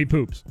every time he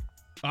poops.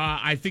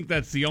 I think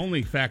that's the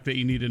only fact that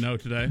you need to know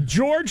today.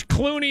 George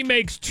Clooney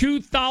makes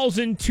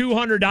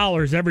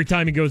 $2,200 every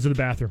time he goes to the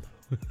bathroom.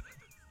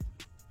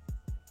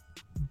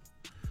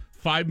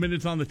 5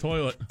 minutes on the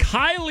toilet.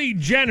 Kylie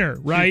Jenner,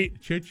 right?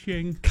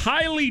 Cha-ching.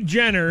 Kylie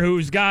Jenner,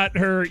 who's got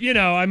her,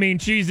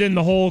 she's in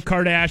the whole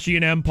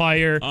Kardashian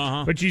empire,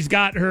 but she's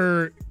got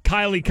her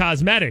Kylie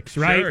Cosmetics,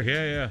 right? Sure,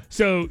 yeah.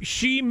 So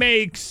she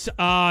makes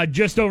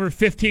just over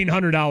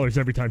 $1,500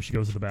 every time she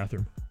goes to the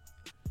bathroom.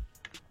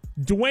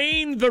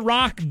 Dwayne "The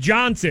Rock"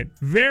 Johnson,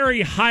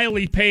 very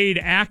highly paid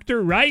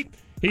actor, right?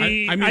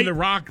 The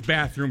Rock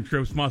bathroom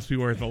trips must be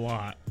worth a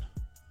lot.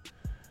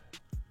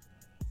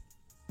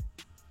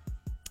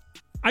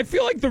 I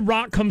feel like The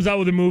Rock comes out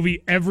with a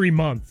movie every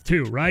month,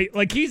 too, right?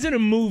 Like, he's in a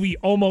movie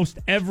almost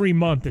every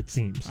month, it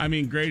seems.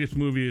 Greatest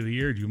movie of the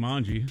year,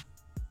 Jumanji.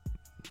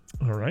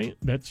 All right.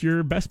 That's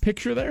your best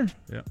picture there?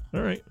 Yeah.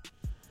 All right.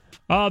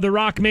 The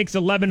Rock makes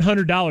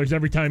 $1,100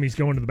 every time he's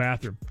going to the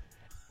bathroom.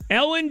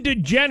 Ellen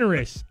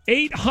DeGeneres,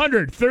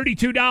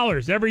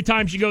 $832 every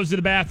time she goes to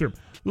the bathroom.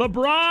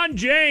 LeBron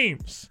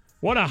James.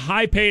 What a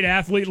high-paid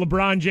athlete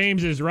LeBron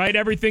James is, right?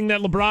 Everything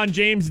that LeBron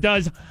James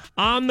does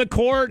on the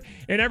court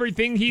and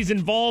everything he's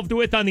involved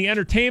with on the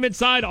entertainment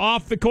side,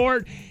 off the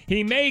court,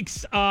 he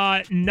makes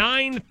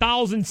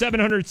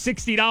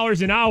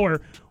 $9,760 an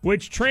hour,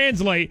 which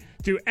translate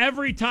to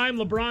every time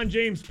LeBron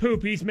James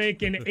poop, he's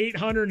making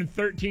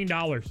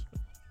 $813.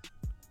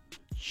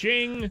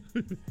 Ching.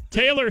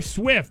 Taylor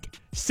Swift,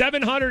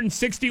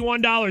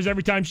 $761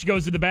 every time she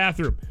goes to the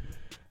bathroom.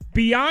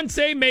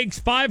 Beyonce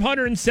makes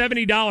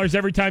 $570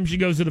 every time she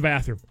goes to the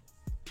bathroom.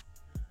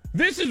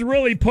 This is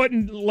really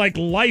putting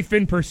life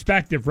in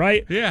perspective,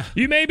 right? Yeah.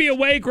 You may be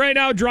awake right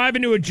now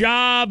driving to a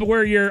job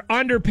where you're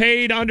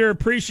underpaid,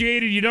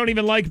 underappreciated, you don't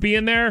even like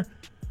being there.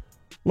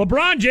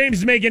 LeBron James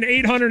is making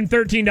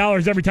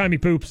 $813 every time he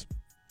poops.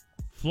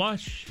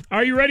 Flush.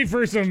 Are you ready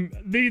for some?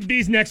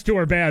 These next two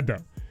are bad,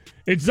 though.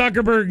 It's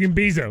Zuckerberg and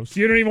Bezos.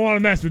 You don't even want to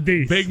mess with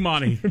these. Big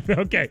money.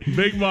 Okay.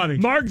 Big money.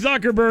 Mark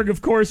Zuckerberg,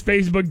 of course,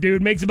 Facebook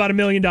dude, makes about $1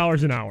 million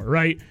an hour,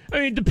 right?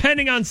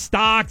 Depending on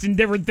stocks and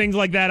different things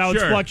like that, how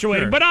it's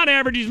fluctuating. Sure. But on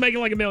average, he's making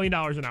 $1 million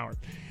an hour.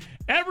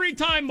 Every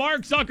time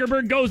Mark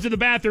Zuckerberg goes to the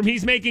bathroom,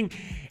 he's making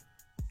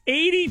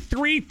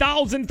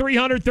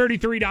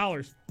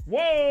 $83,333.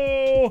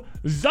 Whoa!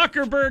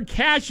 Zuckerberg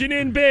cashing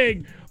in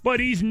big, but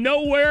he's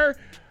nowhere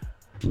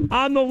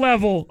on the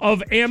level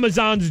of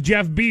Amazon's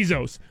Jeff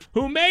Bezos,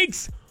 who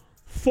makes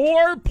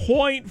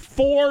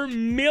 $4.4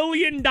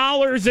 million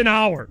an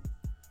hour.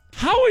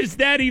 How is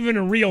that even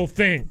a real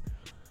thing?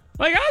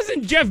 Like, how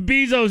doesn't Jeff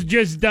Bezos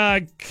just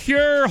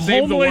cure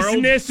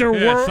homelessness or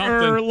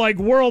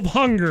world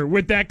hunger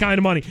with that kind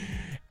of money?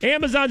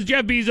 Amazon's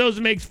Jeff Bezos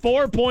makes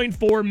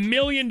 $4.4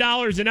 million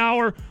an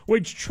hour,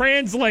 which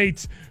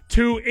translates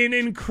to an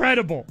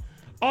incredible,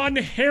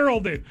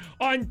 unheralded,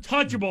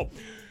 untouchable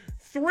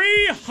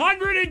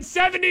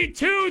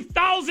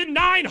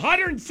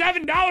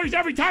 $372,907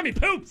 every time he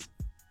poops.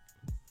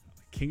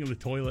 King of the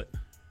toilet.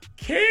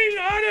 King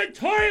of the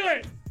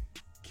toilet.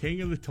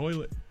 King of the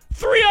toilet.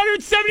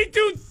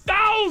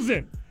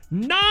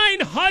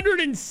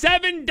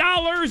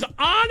 $372,907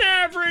 on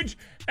average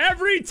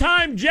every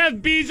time Jeff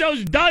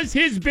Bezos does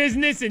his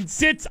business and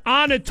sits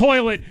on a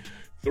toilet.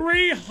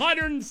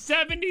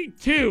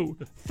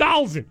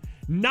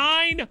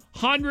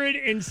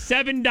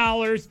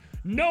 $372,907.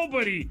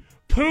 Nobody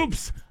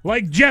poops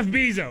like Jeff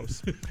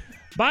Bezos.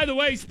 By the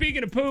way,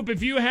 speaking of poop,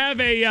 if you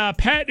have a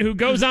pet who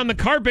goes on the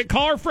carpet,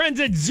 call our friends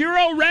at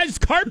Zero Res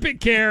Carpet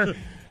Care.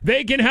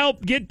 They can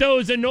help get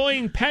those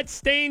annoying pet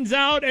stains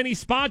out, any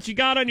spots you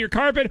got on your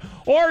carpet,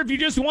 or if you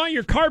just want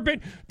your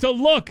carpet to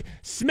look,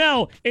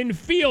 smell, and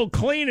feel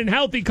clean and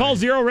healthy, call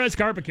Zero Res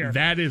Carpet Care.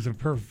 That is a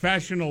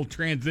professional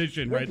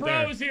transition right there.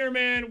 We're pros here,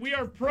 man. We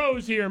are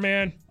pros here,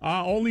 man.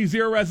 Only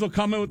Zero Res will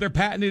come in with their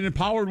patented and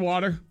powered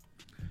water.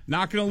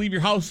 Not going to leave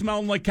your house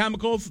smelling like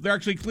chemicals. They're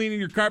actually cleaning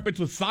your carpets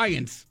with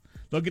science.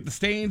 Look at the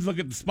stains, look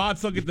at the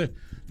spots, look at the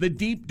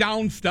deep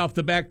down stuff,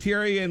 the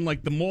bacteria and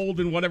like the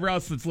mold and whatever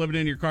else that's living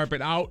in your carpet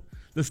out.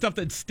 The stuff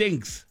that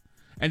stinks.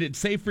 And it's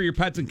safe for your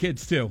pets and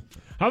kids, too.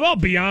 How about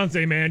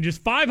Beyonce, man?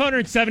 Just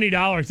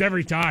 $570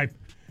 every time.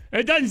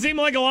 It doesn't seem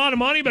like a lot of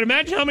money, but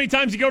imagine how many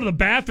times you go to the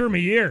bathroom a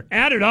year.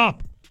 Add it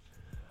up.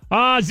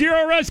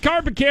 Zero Res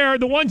Carpet Care,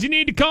 the ones you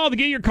need to call to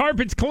get your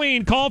carpets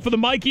clean. Call for the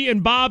Mikey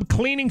and Bob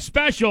Cleaning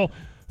Special.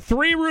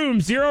 3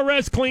 rooms, Zero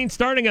Res Clean,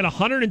 starting at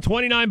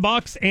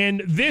 $129.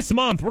 And this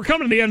month, we're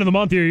coming to the end of the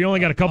month here. You only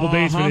got a couple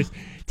days for this.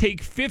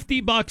 Take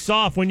 $50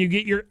 off when you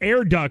get your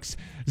air ducts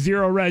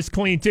Zero Res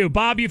Clean, too.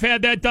 Bob, you've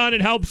had that done.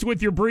 It helps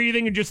with your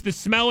breathing and just the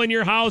smell in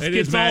your house. It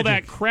Gets is all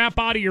magic. that crap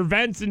out of your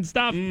vents and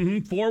stuff.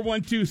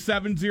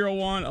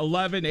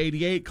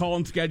 412-701-1188. Call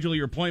and schedule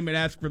your appointment.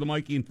 Ask for the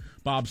Mikey and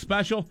Bob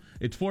special.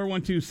 It's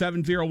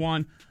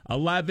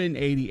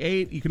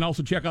 412-701-1188. You can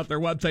also check out their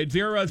website,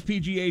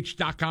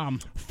 ZeroResPGH.com.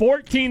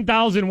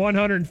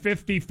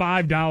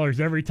 $14,155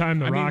 every time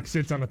the rock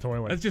sits on a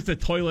toilet. That's just a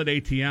toilet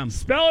ATM.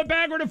 Spell it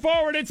backward and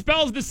forward. It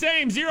spells the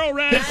same. Zero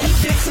Res.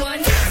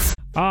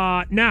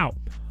 Now,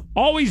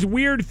 always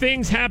weird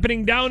things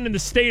happening down in the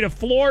state of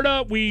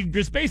Florida. We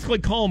just basically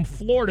call them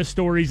Florida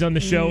stories on the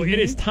show. It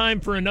is time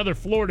for another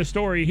Florida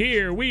story.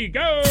 Here we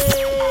go.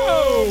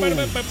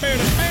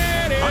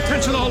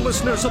 Attention all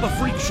listeners of the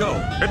Freak Show.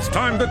 It's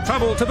time to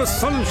travel to the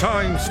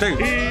Sunshine State.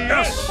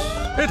 Yes,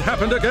 it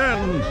happened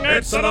again.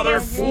 It's another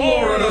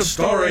Florida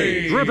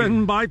story.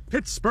 Driven by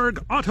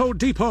Pittsburgh Auto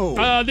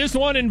Depot. This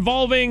one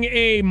involving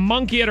a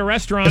monkey at a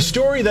restaurant. A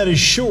story that is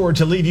sure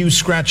to leave you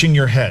scratching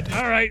your head.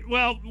 All right,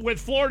 well, with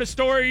Florida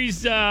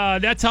stories,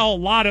 that's how a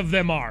lot of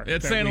them are.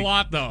 It's saying a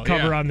lot, though.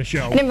 Cover on the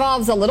show. It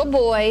involves a little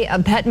boy,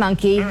 a pet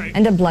monkey,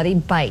 and a bloody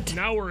bite.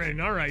 Now we're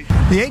in. All right.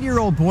 The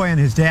 8-year-old boy and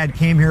his dad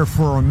came here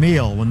for a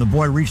meal. When the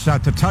boy reached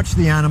out to touch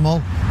the animal,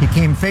 he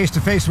came face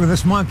to face with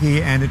this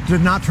monkey, and it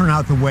did not turn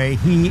out the way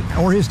he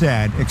or his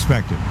dad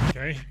expected.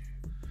 Okay.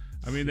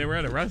 I mean, they were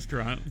at a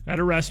restaurant. At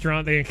a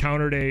restaurant, they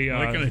encountered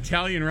like an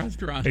Italian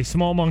restaurant. A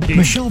small monkey.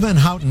 Michelle Van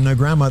Houten, a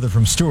grandmother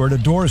from Stewart,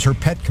 adores her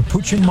pet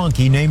capuchin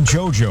monkey named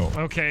Jojo.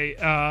 Okay,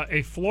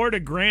 a Florida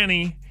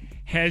granny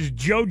has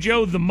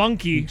Jojo the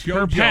monkey,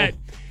 her pet,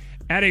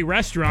 at a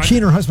restaurant. She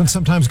and her husband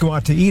sometimes go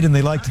out to eat, and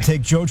they like to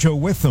take Jojo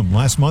with them.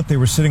 Last month, they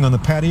were sitting on the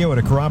patio at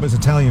a Carrabba's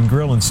Italian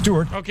Grill in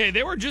Stewart. Okay,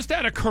 they were just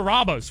at a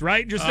Carrabba's,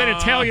 right? Just an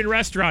Italian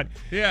restaurant.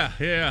 Yeah.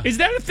 Is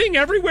that a thing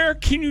everywhere?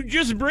 Can you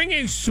just bring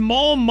a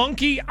small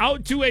monkey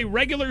out to a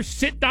regular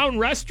sit-down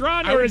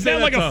restaurant? Or is that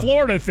like a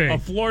Florida thing? A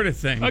Florida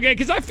thing. Okay,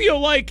 because I feel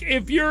like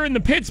if you're in the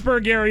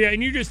Pittsburgh area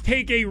and you just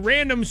take a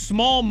random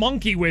small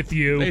monkey with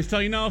you they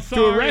tell you, no, to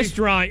sorry. a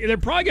restaurant, they're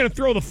probably going to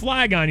throw the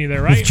flag on you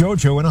there, right? With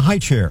Jojo in a high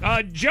chair.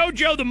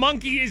 Jojo the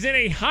monkey is in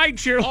a high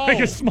chair like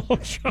a small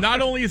child.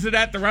 Not only is it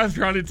at the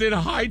restaurant, it's in a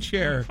high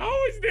chair.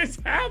 How is this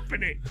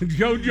happening?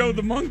 Jojo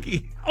the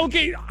monkey.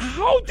 Okay,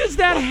 how does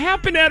that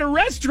happen at a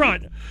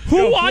restaurant?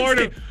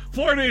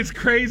 Florida is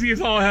crazy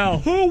as all hell.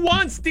 Who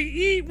wants to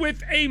eat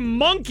with a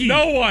monkey?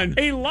 No one.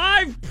 A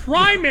live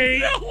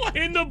primate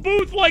in the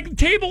booth, like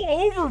table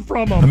over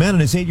from him. A man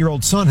and his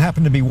 8-year-old son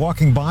happened to be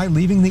walking by,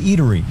 leaving the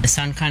eatery. The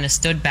son kind of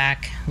stood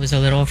back, was a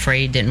little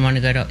afraid, didn't want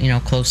to go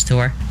to, close to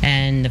her.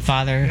 And the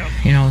father,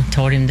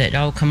 told him that,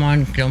 oh, come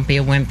on, don't be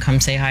a wimp, come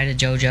say hi to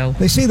Jojo.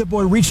 They say the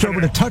boy reached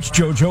over to touch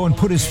Jojo and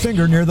put his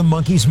finger near the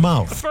monkey's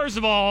mouth. First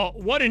of all,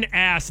 what an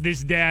ass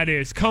this dad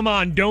is. Come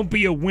on, don't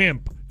be a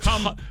wimp.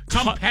 Come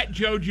pet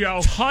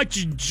Jojo.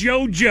 Touch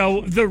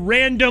Jojo, the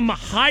random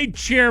high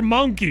chair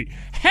monkey.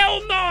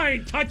 Hell no, I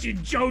ain't touching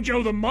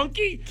Jojo the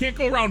monkey. Can't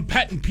go around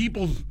petting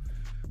people's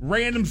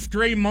random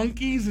stray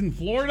monkeys in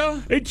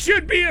Florida. It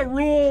should be a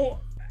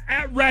rule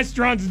at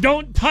restaurants.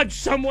 Don't touch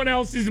someone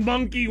else's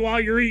monkey while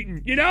you're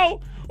eating,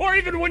 Or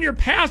even when you're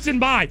passing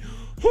by.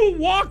 Who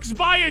walks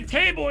by a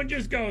table and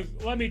just goes,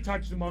 let me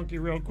touch the monkey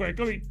real quick.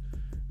 Let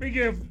me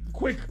get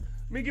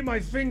my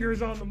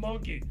fingers on the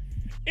monkey.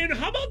 And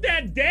how about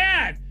that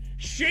dad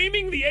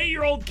shaming the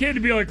 8-year-old kid to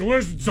be like,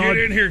 listen, son. Get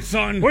in here,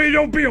 son. Well,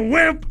 don't be a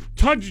wimp.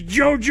 Touch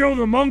Jojo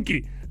the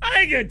monkey.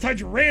 I ain't gonna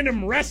touch a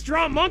random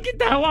restaurant monkey. Get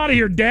the hell out of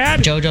here, Dad.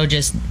 Jojo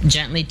just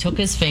gently took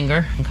his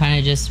finger and kind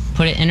of just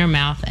put it in her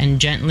mouth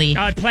and gently...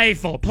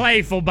 playful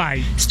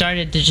bite.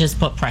 Started to just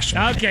put pressure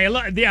on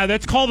it. Yeah,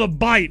 that's called a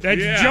bite.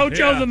 That's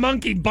Jojo the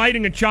monkey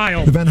biting a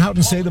child. The Van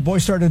Houten say the boy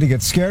started to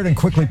get scared and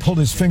quickly pulled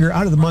his finger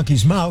out of the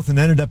monkey's mouth and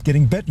ended up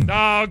getting bitten.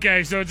 Oh,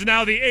 okay, so it's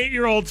now the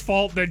 8-year-old's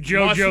fault that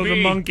Jojo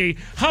the monkey...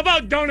 How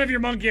about don't have your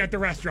monkey at the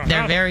restaurant?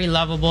 They're very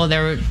lovable.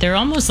 They're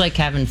almost like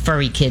having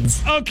furry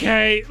kids.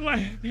 Okay.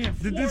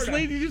 Did this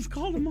lady just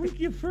call the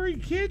monkey a furry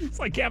kid? It's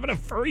like having a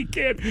furry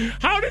kid.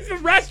 How does the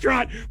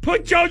restaurant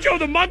put Jojo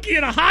the monkey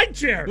in a high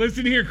chair?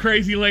 Listen here,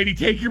 crazy lady.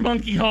 Take your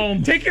monkey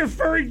home. Take your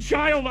furry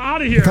child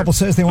out of here. The couple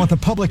says they want the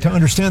public to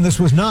understand this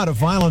was not a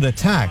violent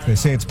attack. They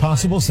say it's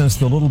possible since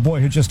the little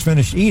boy had just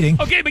finished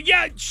eating. Okay, but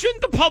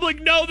shouldn't the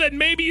public know that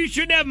maybe you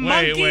shouldn't have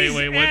monkeys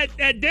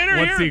at dinner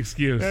What's here? the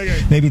excuse?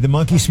 Okay. Maybe the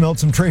monkey smelled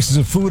some traces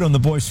of food on the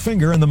boy's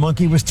finger and the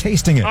monkey was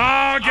tasting it.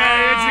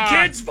 Okay, it's the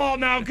kid's fault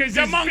now because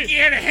the monkey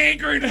had a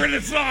hankering for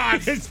the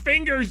sauce. His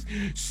fingers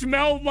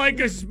smelled like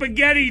a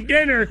spaghetti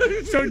dinner,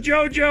 so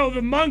Jojo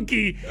the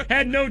monkey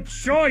had no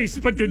choice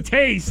but to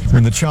taste.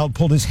 When the child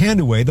pulled his hand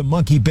away, the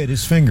monkey bit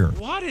his finger.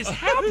 What is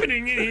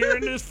happening in here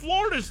in this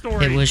Florida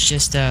story? It was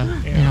just a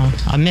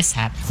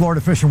mishap. Florida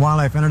Fish and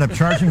Wildlife ended up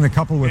charging the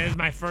couple with There's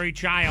my furry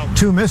child.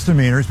 2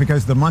 misdemeanors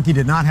because the monkey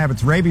did not have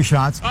its rabies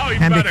shots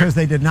because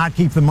they did not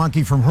keep the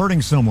monkey from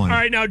hurting someone. All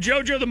right, now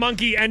Jojo the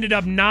monkey ended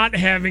up not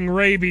having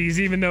rabies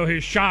even though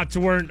his shots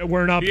weren't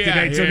up to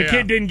date. So the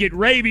kid didn't get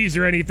rabies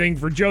or anything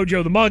for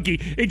JoJo the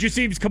monkey. It just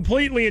seems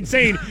completely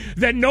insane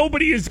that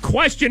nobody is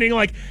questioning,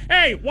 like,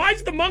 hey, why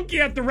is the monkey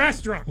at the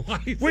restaurant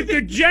with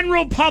the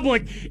general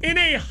public in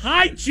a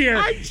high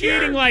chair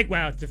eating like,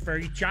 well, it's a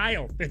furry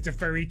child. It's a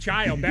furry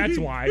child. That's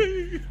why.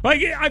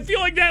 Like, I feel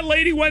like that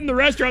lady went in the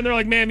restaurant. They're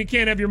like, ma'am, you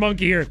can't have your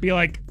monkey here. Be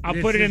like, I'll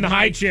put it in the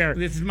high chair.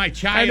 This is my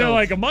child. And they're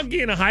like, a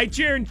monkey in a high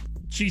chair? And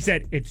she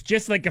said, it's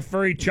just like a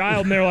furry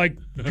child. And they're like,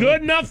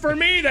 good enough for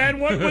me then.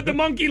 What would the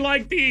monkey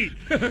like to eat?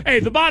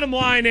 Hey, the bottom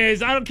line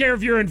is, I don't care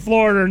if you're in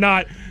Florida or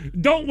not,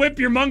 don't whip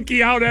your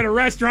monkey out at a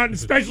restaurant,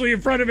 especially in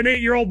front of an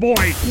 8-year-old boy.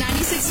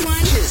 96.1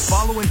 Kiss.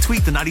 Follow and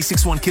tweet the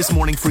 96.1 Kiss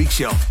Morning Freak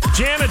Show.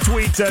 Jana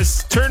tweets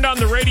us, turned on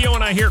the radio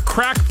and I hear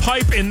crack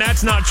pipe and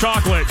that's not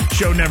chocolate.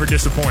 Show never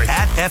disappoints.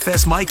 At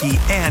FS Mikey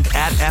and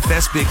at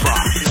FS Big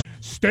Bob.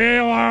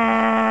 Steelers.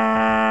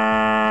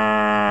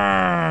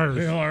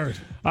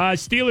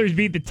 Steelers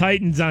beat the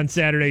Titans on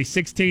Saturday,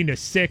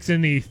 16-6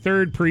 in the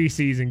third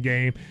preseason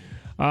game.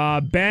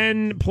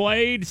 Ben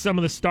played. Some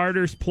of the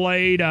starters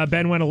played.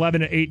 Ben went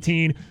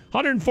 11-18,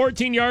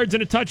 114 yards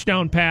and a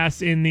touchdown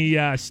pass in the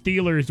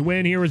Steelers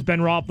win. Here was Ben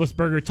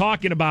Roethlisberger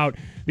talking about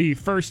the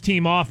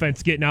first-team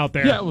offense getting out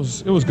there. Yeah, it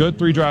was good.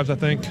 3 drives, I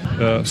think.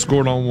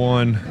 Scored on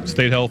 1,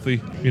 stayed healthy.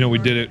 We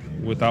did it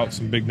without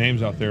some big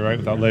names out there, right?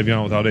 Without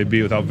Le'Veon, without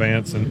AB, without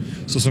Vance.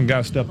 And so some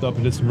guys stepped up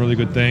and did some really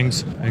good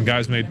things, and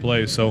guys made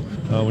plays. So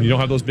when you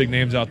don't have those big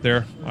names out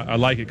there, I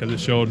like it because it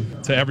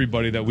showed to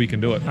everybody that we can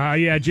do it.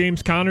 Yeah,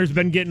 James Conner's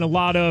been getting a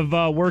lot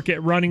of work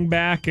at running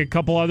back, a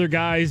couple other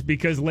guys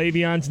because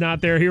Le'Veon's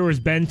not there. Here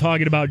was Ben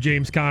talking about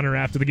James Conner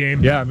after the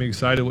game. Yeah, I'm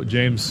excited what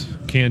James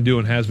can do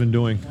and has been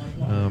doing.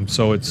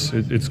 So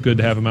it's good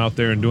to have him out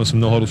there and doing some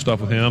no-huddle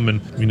stuff with him.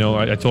 And,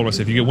 I told him, I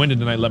said, if you get winded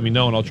tonight, let me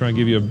know, and I'll try and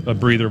give you a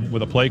breather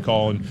with a play call.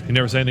 And he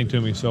never said anything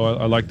to me, so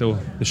I like the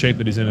shape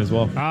that he's in as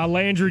well.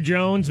 Landry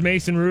Jones,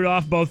 Mason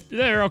Rudolph, both,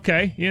 they're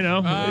okay,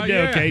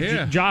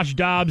 okay. Josh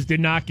Dobbs did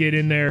not get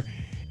in there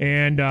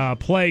and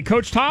play.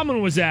 Coach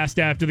Tomlin was asked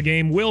after the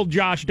game, will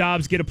Josh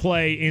Dobbs get a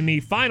play in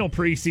the final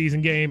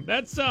preseason game?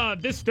 That's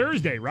this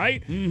Thursday,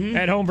 right? Mm-hmm.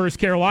 At home versus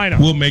Carolina.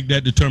 We'll make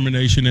that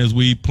determination as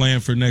we plan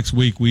for next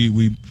week.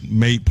 We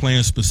made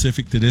plans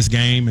specific to this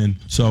game, and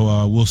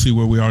so we'll see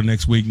where we are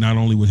next week, not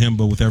only with him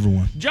but with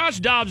everyone. Josh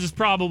Dobbs is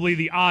probably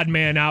the odd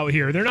man out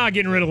here. They're not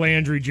getting rid of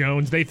Landry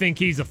Jones. They think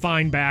he's a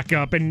fine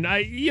backup, and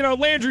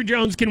Landry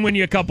Jones can win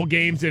you a couple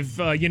games if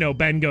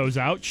Ben goes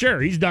out. Sure,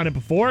 he's done it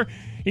before.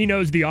 He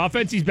knows the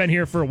offense. He's been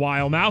here for a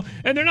while now.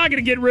 And they're not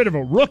going to get rid of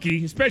a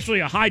rookie,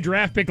 especially a high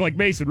draft pick like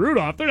Mason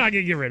Rudolph. They're not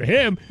going to get rid of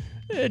him.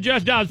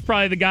 Josh Dobbs is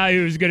probably the guy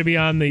who's going to be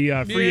on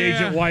the free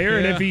agent wire.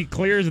 And if he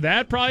clears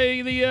that,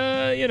 probably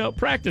the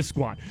practice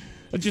squad.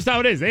 That's just how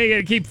it is. They got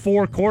to keep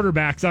 4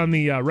 quarterbacks on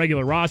the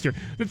regular roster.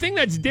 The thing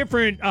that's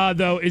different,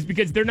 though, is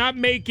because they're not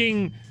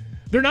making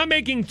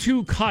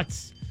 2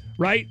 cuts,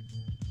 right?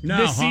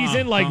 This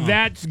season,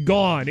 that's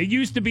gone. It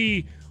used to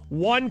be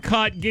 1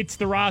 cut gets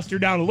the roster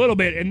down a little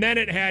bit, and then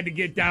it had to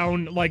get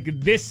down like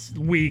this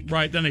week.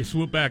 Right, then they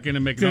swoop back in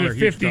and make to another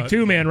the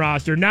 52-man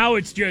roster. Now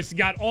it's just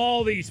got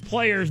all these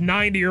players,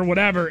 90 or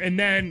whatever, and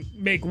then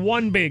make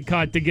 1 big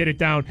cut to get it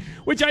down,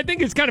 which I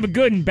think is kind of a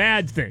good and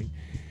bad thing.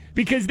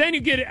 Because then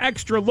you get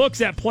extra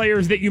looks at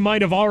players that you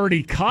might have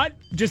already cut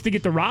just to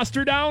get the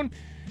roster down.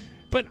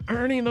 But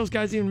are any of those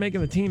guys even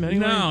making the team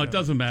anyway? No, it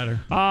doesn't matter.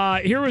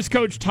 Here was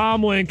Coach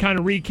Tomlin kind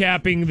of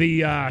recapping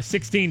the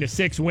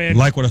 16-6 win.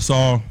 Like what I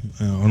saw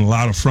on a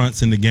lot of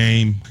fronts in the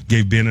game,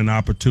 gave Ben an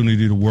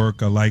opportunity to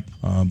work. I like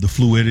the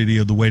fluidity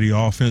of the way the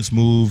offense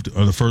moved,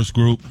 or the first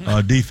group.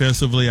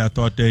 Defensively, I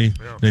thought they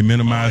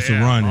minimized the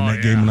run, and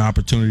that gave them an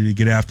opportunity to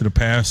get after the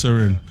passer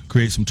and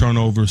create some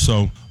turnovers.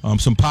 So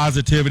some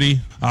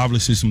positivity,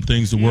 obviously some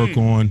things to work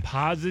on.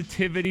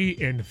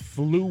 Positivity and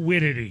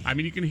fluidity. I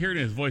mean, you can hear it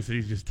in his voice that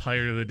he's just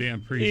tired of the damn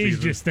preseason. He's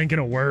just thinking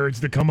of words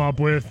to come up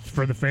with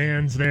for the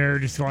fans there.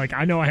 Just like,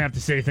 I know I have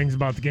to say things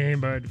about the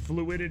game, but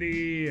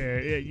fluidity,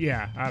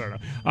 I don't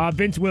know.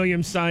 Vince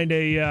Williams signed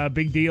a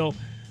big deal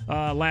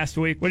last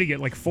week. What did he get,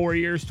 like 4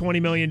 years,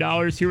 $20 million?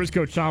 Here was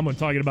Coach Tomlin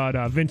talking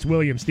about Vince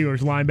Williams, Steelers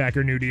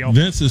linebacker, new deal.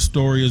 Vince's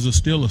story is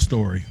still a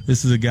story.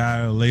 This is a guy,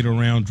 a later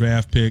round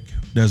draft pick,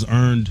 that's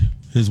earned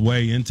his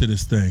way into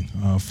this thing.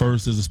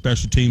 First as a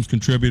special teams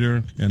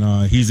contributor,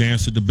 and he's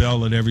answered the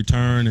bell at every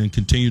turn and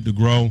continued to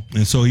grow.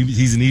 And so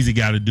he's an easy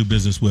guy to do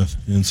business with.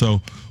 And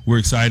so we're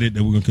excited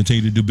that we're going to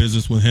continue to do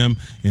business with him,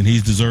 and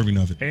he's deserving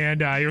of it.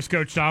 And here's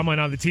Coach Tomlin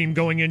on the team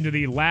going into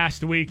the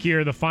last week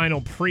here, the final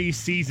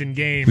preseason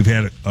game. We've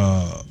had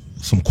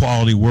some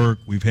quality work.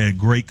 We've had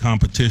great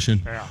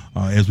competition.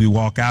 As we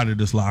walk out of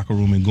this locker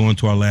room and go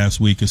into our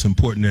last week, it's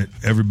important that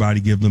everybody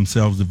give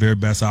themselves the very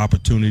best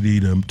opportunity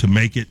to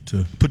make it,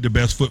 to put their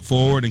best foot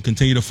forward and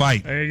continue to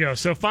fight. There you go.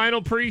 So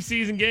final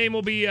preseason game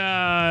will be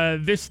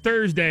this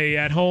Thursday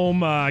at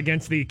home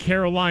against the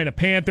Carolina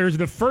Panthers.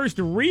 The first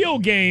real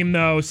game,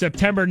 though,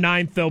 September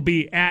 9th, they'll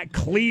be at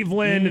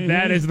Cleveland. Mm-hmm.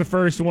 That is the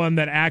first one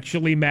that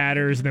actually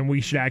matters, then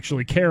we should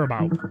actually care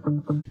about.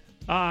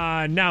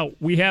 Now,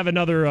 we have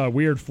another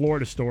weird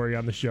Florida story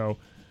on the show,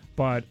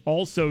 but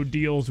also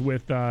deals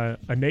with a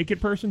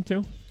naked person,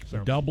 too. So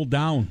double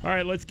down. All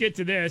right, let's get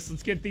to this.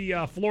 Let's get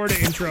the Florida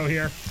intro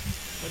here.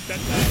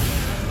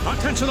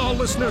 Attention all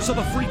listeners of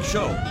the Freak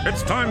Show.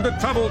 It's time to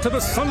travel to the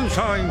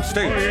Sunshine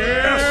State. Oh,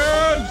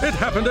 yes. It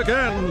happened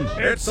again.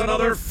 It's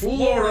another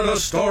Florida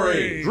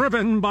story.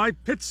 Driven by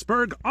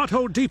Pittsburgh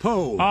Auto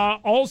Depot.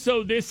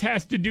 Also, this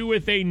has to do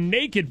with a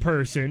naked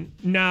person.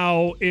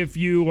 Now, if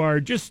you are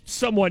just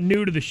somewhat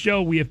new to the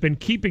show, we have been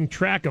keeping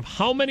track of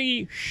how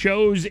many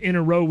shows in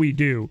a row we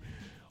do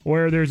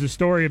where there's a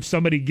story of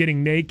somebody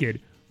getting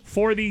naked.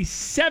 For the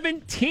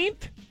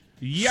 17th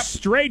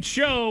straight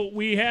show,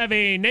 we have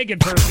a naked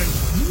person.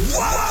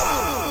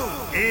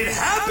 Whoa! It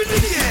happened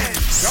again!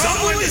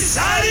 Someone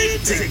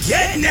decided to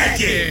get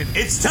naked!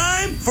 It's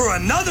time for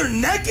another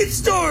naked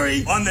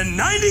story on the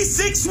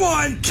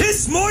 96.1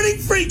 Kiss Morning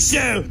Freak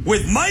Show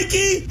with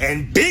Mikey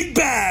and Big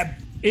Bab.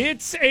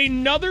 It's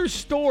another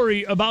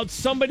story about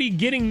somebody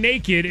getting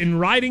naked and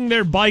riding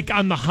their bike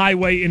on the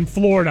highway in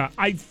Florida.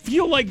 I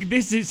feel like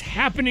this is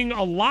happening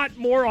a lot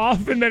more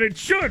often than it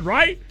should,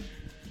 right?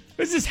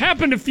 This has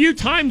happened a few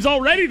times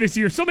already this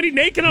year. Somebody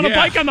naked on a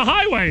bike on the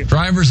highway.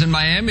 Drivers in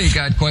Miami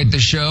got quite the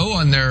show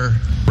on their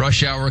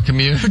rush hour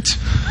commute.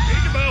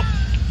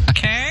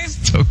 Okay.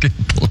 Still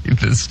can't believe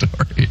this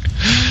story.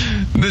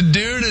 The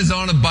dude is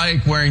on a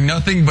bike wearing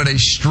nothing but a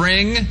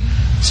string,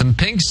 some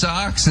pink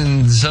socks,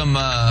 and some,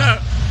 I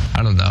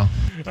don't know.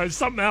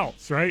 Something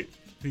else, right?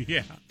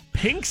 Yeah.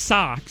 Pink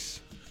socks.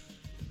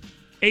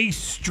 A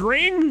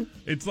string?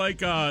 It's like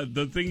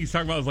the thing he's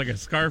talking about is like a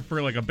scarf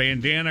or like a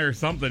bandana or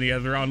something he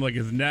has around like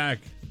his neck.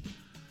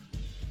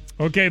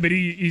 Okay, but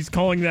he's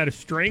calling that a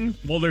string?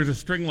 Well, there's a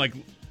string like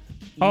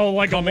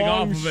like coming a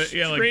long off of it.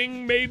 Yeah,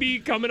 string maybe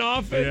coming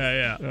off it?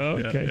 Yeah.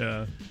 Okay.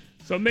 Yeah.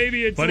 So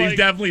maybe it's But like... he's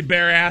definitely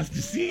bare-assed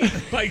to see.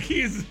 Like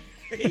he is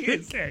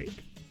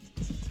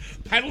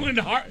pedaling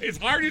as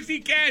hard as he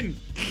can.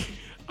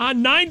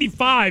 On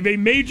 95, a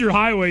major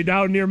highway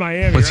down near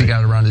Miami. What's he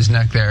got around his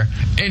neck there?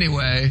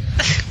 Anyway,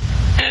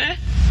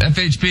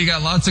 FHP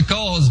got lots of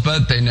calls,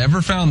 but they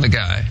never found the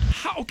guy.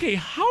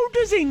 How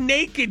does a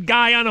naked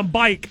guy on a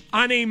bike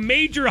on a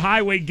major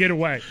highway get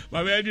away?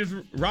 My man just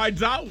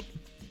rides out.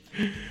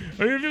 I mean,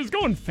 if it was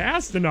going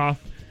fast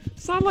enough,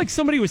 it's not like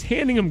somebody was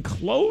handing him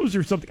clothes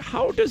or something.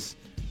 How does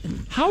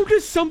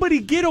somebody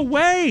get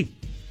away?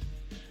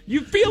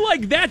 You feel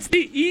like that's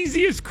the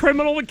easiest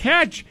criminal to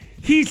catch.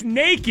 He's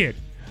naked.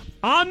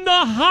 On the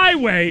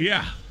highway,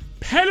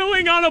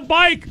 pedaling on a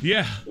bike,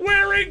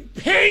 wearing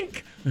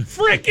pink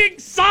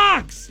freaking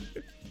socks.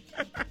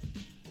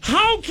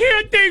 How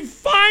can't they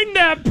find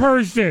that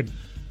person?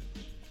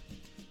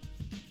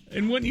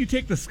 And wouldn't you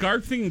take the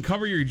scarf thing and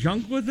cover your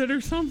junk with it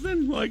or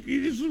something? Like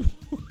you just.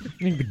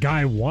 I think the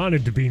guy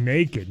wanted to be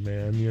naked,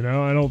 man. You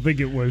know, I don't think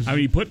it was. I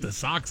mean, he put the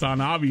socks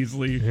on,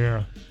 obviously.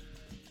 Yeah.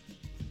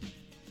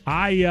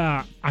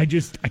 I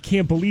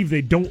can't believe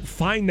they don't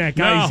find that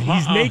guy.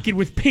 He's naked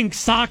with pink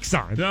socks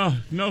on. No,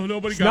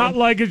 nobody It's got not him.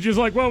 like it's just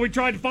like, well, we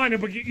tried to find him,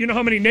 but you know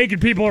how many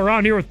naked people are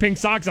around here with pink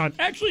socks on?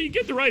 Actually, you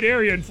get the right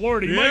area in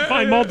Florida, you might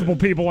find multiple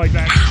people like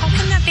that. How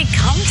can that be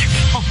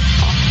comfortable?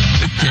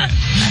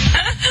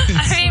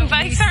 I mean,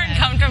 bikes aren't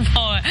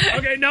comfortable.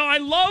 Okay, now I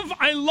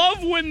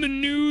love when the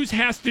news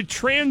has to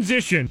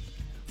transition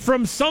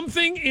from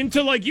something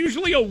into like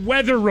usually a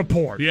weather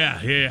report.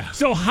 Yeah.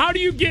 So how do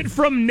you get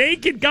from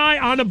naked guy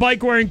on a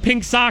bike wearing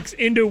pink socks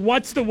into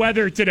what's the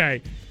weather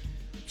today?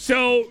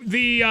 So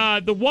the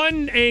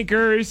one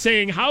anchor is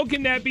saying, how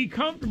can that be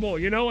comfortable?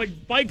 You know,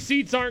 like bike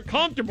seats aren't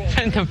comfortable.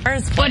 In the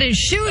first place. But his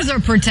shoes are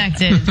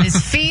protected. His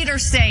feet are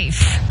safe.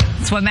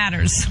 That's what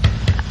matters.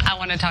 I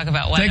want to talk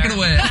about weather. Take it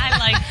away.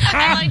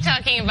 I like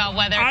talking about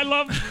weather. I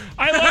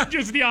love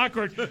just the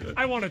awkward.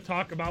 I want to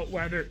talk about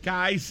weather,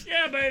 guys.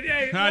 Yeah, but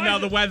hey, now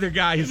the weather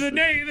guys.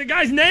 The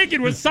guy's naked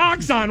with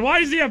socks on. Why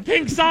does he have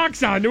pink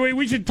socks on?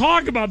 We should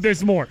talk about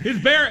this more. His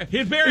bare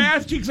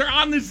ass cheeks are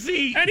on the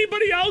seat.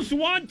 Anybody else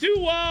want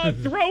to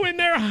throw in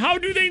there? How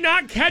do they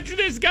not catch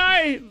this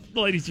guy? The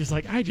lady's just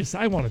like,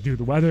 I want to do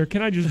the weather.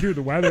 Can I just do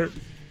the weather?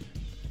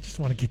 Just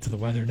want to get to the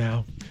weather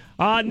now.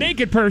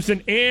 Naked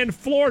person and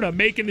Florida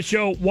making the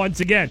show once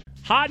again.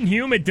 Hot and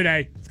humid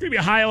today. It's going to be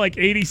a high of like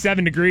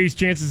 87 degrees.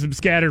 Chances of some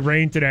scattered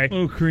rain today.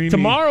 Oh, creamy.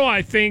 Tomorrow,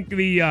 I think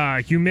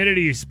the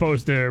humidity is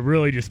supposed to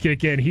really just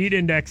kick in. Heat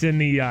index in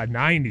the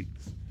 90s.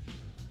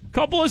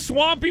 Couple of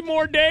swampy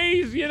more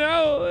days, you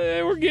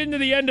know. We're getting to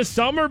the end of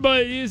summer,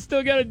 but you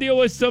still got to deal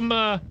with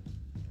some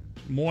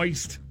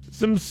moist,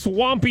 some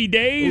swampy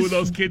days. Ooh,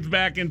 those kids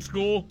back in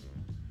school.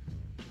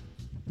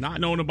 Not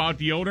knowing about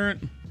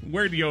deodorant.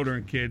 Wear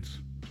deodorant, kids.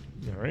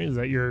 All right, is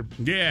that your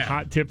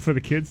hot tip for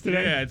the kids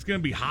today? Yeah, it's going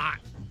to be hot.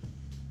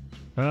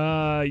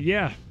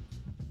 Yeah.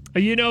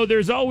 You know,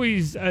 there's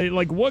always,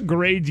 like, what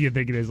grade do you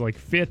think it is? Like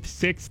 5th,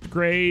 6th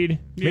grade?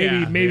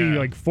 Maybe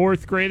like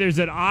 4th grade. There's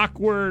an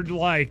awkward,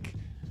 like,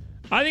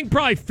 I think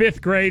probably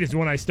 5th grade is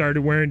when I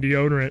started wearing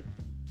deodorant.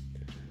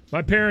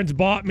 My parents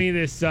bought me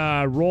this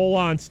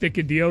roll-on stick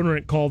of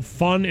deodorant called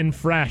Fun and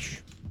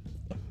Fresh.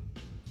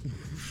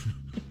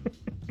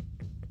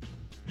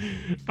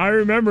 I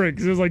remember it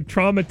because it was like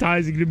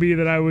traumatizing to me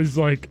that I was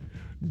like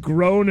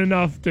grown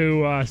enough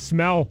to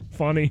smell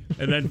funny.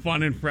 And then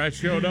Fun and Fresh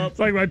showed up. It's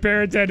like my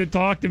parents had to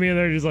talk to me, and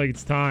they're just like,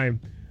 it's time.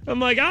 I'm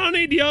like, I don't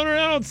need deodorant.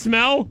 I don't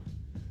smell.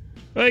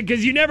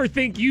 Because you never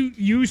think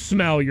you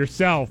smell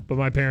yourself, but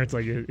my parents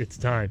like, it's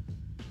time.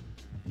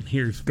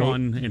 Here's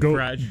Fun and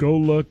Fresh. Go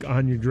look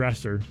on your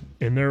dresser,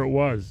 and there it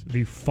was,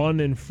 the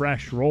Fun and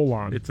Fresh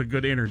roll-on. It's a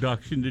good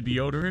introduction to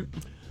deodorant.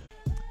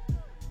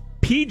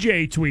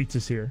 PJ tweets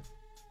us here.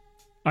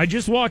 I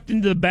just walked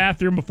into the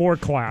bathroom before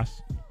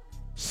class.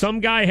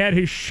 Some guy had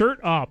his shirt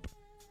up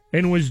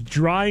and was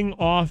drying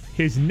off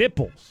his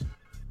nipples.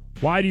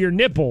 Why do your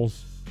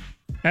nipples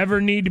ever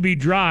need to be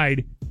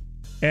dried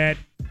at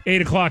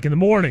 8 o'clock in the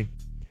morning?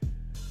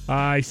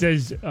 He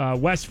says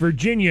West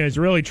Virginia is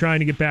really trying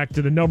to get back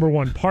to the number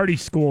one party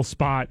school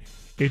spot.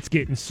 It's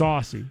getting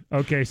saucy.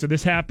 Okay, so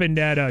this happened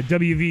at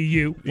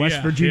WVU,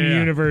 West Virginia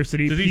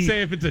University. Does he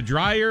say if it's a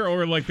dryer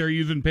or like they're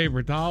using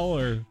paper towel?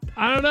 Or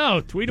I don't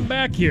know. Tweet him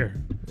back here.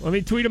 Let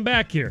me tweet him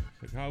back here.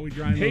 Like, how are we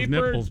drying those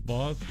nipples,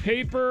 boss?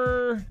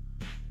 Paper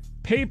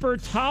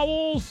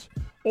towels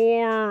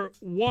or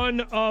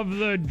one of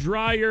the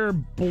dryer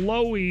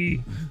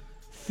blowy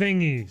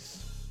thingies?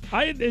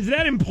 Is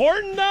that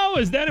important, though?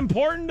 Is that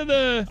important to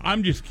the...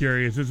 I'm just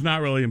curious. It's not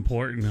really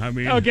important. I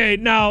mean... Okay,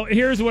 now,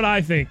 here's what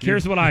I think.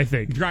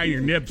 Dry your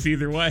nips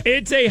either way.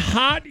 It's a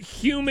hot,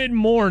 humid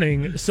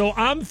morning, so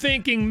I'm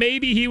thinking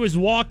maybe he was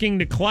walking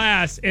to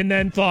class and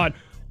then thought,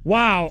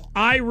 wow,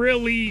 I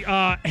really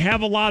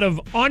have a lot of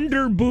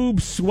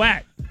under-boob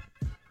sweat.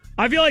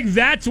 I feel like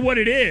that's what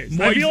it is.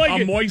 I feel like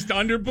a moist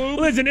underboob?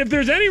 Listen, if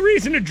there's any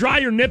reason to dry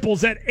your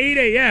nipples at 8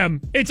 a.m.,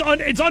 it's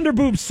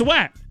underboob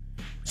sweat.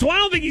 So I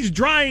don't think he's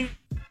drying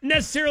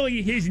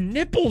necessarily his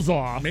nipples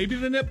off. Maybe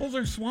the nipples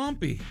are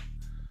swampy.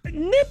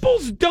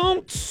 Nipples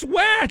don't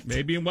sweat.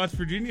 Maybe in West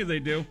Virginia they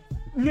do.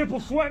 Nipple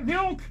sweat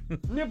milk.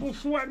 Nipple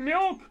sweat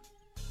milk.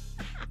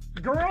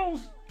 Girl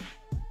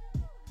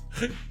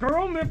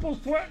nipple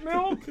sweat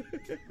milk.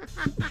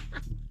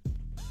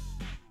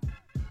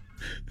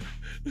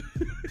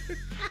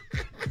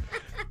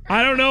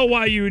 I don't know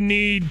why you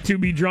need to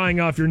be drying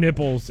off your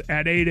nipples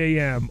at 8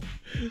 a.m.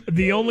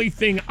 The only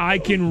thing I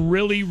can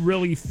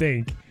really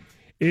think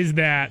is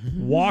that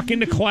walk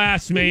into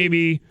class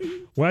maybe,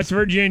 West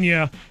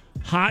Virginia,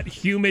 hot,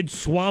 humid,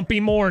 swampy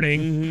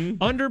morning,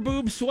 under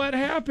boob sweat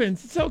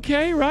happens. It's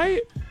okay,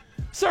 right?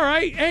 It's all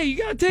right. Hey, you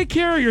got to take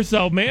care of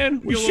yourself,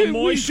 man.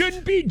 We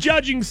shouldn't be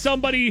judging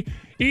somebody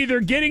either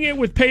getting it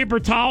with paper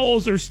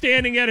towels or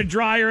standing at a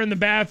dryer in the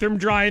bathroom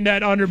drying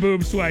that under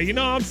boob sweat. You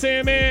know what I'm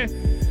saying, man?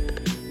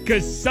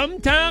 Because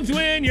sometimes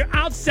when you're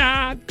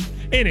outside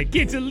and it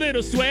gets a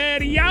little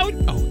sweaty out.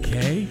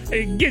 Okay.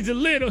 It gets a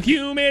little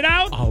humid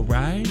out. All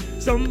right.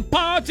 Some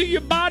parts of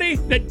your body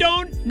that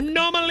don't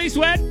normally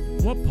sweat.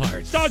 What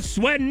parts? Start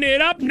sweating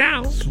it up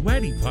now.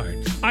 Sweaty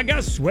parts. I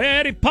got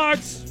sweaty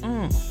parts.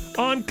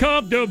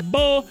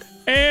 Uncomfortable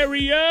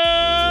area.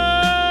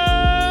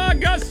 I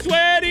got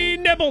sweaty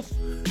nipples.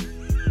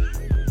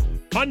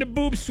 Under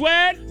boob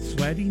sweat.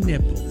 Sweaty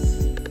nipples.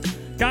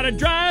 Gotta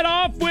dry it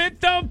off with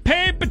the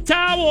paper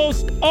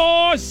towels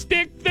or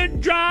stick the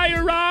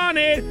dryer on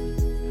it.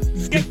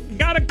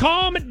 Gotta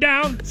calm it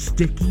down.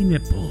 Sticky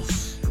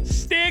nipples.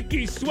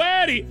 Sticky,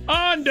 sweaty,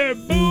 under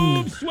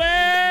boob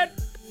sweat.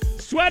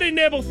 Sweaty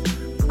nipples.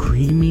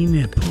 Creamy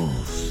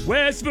nipples.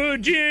 West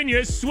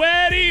Virginia,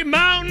 sweaty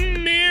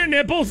mountaineer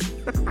nipples.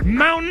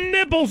 Mountain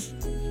nipples.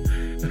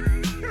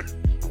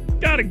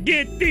 Gotta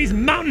get these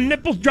mountain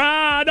nipples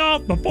dried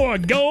off before I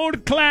go to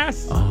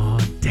class. Oh,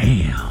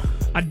 damn.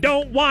 I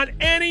don't want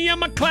any of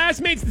my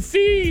classmates to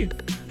see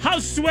how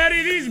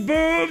sweaty these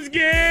boobs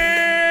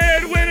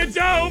get when it's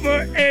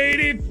over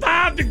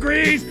 85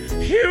 degrees.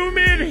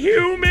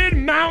 Humid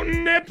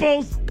mountain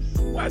nipples.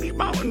 Sweaty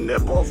mountain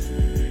nipples.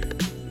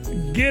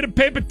 Get a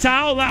paper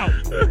towel out.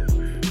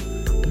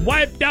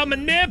 Wipe down my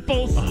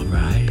nipples. All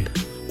right.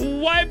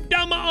 Wipe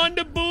down my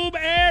under boob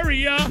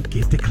area.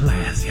 Get to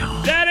class,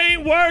 y'all. That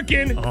ain't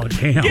working. Oh,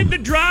 damn. Get the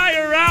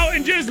dryer out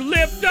and just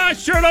lift the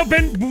shirt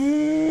open.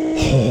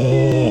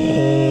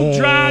 Oh.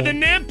 Dry the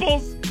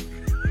nipples.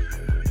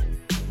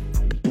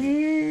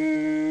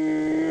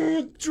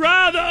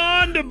 Dry the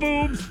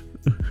underboobs.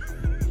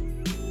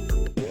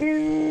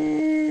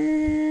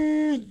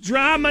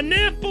 Dry my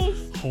nipples.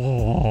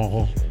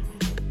 Oh.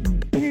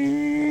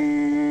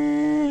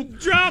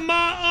 Dry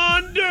my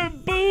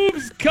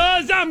underboobs,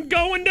 cause I'm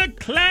going to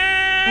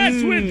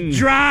class with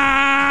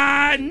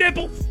dry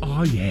nipples.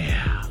 Oh,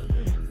 yeah.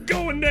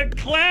 Going to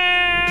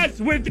class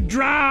with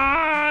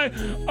dry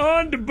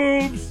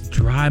underboobs.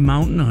 Dry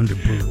mountain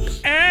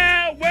underboobs.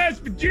 At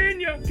West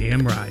Virginia.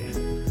 Damn right.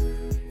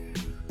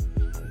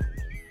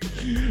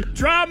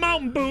 Dry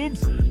mountain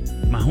boobs.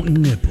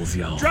 Mountain nipples,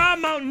 y'all. Dry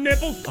mountain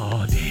nipples.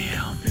 Oh,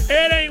 damn.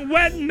 It ain't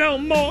wet no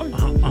more.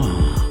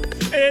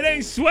 It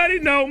ain't sweaty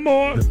no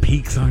more. The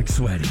peaks aren't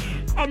sweaty.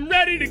 I'm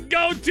ready to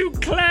go to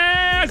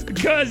class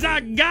because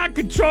I got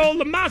control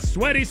of my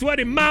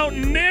sweaty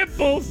mountain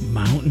nipples.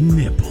 Mountain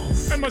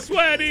nipples. And my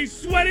sweaty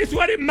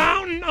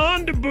mountain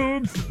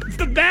underboobs. It's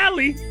the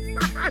valley.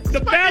 The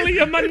valley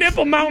of my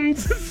nipple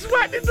mountains.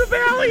 Sweat in the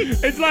valley.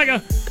 It's like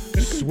a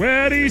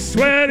sweaty,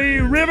 sweaty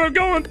river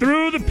going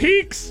through the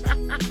peaks.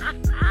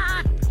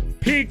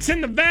 Peaks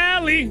in the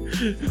valley.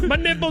 My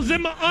nipples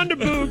in my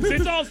underboobs.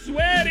 It's all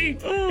sweaty.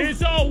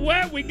 It's all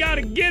wet. We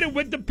gotta get it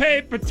with the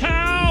paper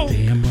towel.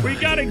 Damn right. We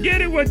gotta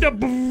get it with the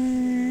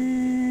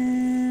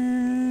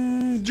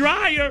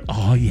dryer.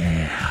 Oh,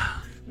 yeah.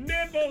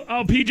 Nipple.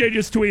 Oh, PJ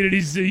just tweeted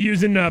he's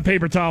using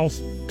paper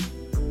towels.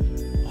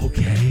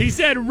 Okay. He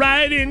said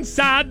right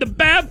inside the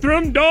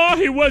bathroom door,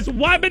 he was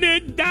wiping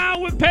it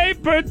down with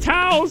paper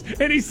towels,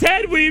 and he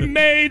said we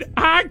made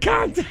eye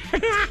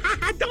contact.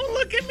 Don't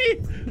look at me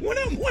when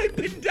I'm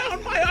wiping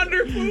down my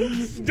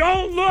underboobs.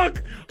 Don't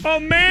look a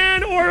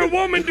man or a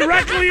woman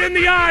directly in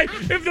the eye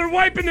if they're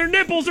wiping their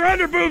nipples or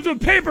underboobs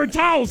with paper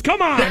towels.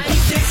 Come on.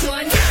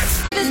 96.1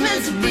 Kiss. It's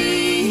meant to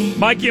be.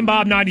 Mikey and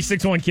Bob,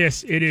 96.1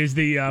 Kiss. It is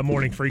the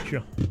Morning Freak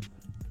Show.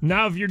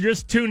 Now, if you're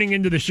just tuning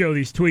into the show,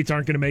 these tweets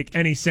aren't going to make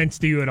any sense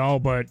to you at all,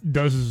 but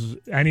does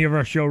any of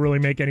our show really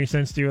make any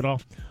sense to you at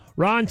all?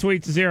 Ron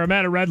tweets is here. I'm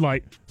at a red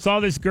light. Saw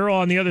this girl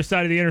on the other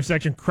side of the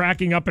intersection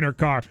cracking up in her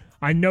car.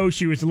 I know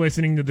she was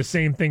listening to the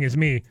same thing as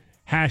me.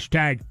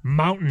 Hashtag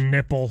mountain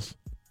nipples.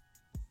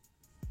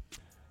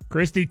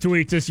 Christy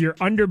tweets us, your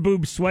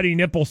underboob sweaty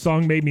nipple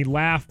song made me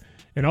laugh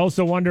and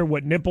also wonder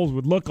what nipples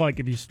would look like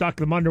if you stuck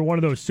them under one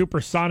of those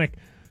supersonic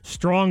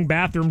strong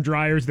bathroom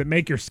dryers that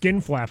make your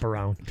skin flap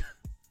around.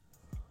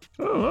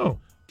 Oh,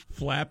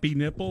 flappy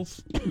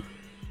nipples.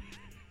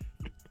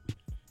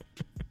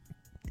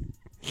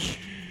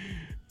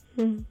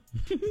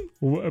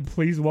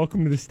 Please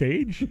welcome to the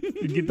stage.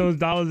 You get those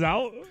dollars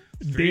out.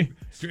 Straight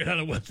out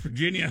of West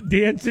Virginia.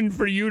 Dancing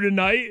for you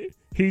tonight.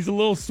 He's a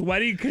little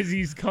sweaty because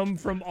he's come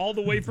from all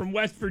the way from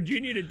West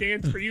Virginia to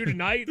dance for you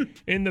tonight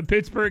in the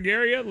Pittsburgh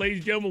area. Ladies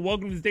and gentlemen,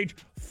 welcome to the stage.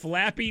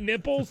 Flappy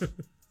nipples.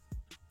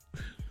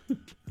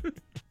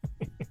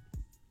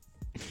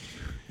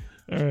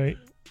 All right.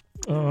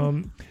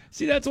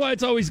 See, that's why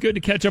it's always good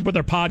to catch up with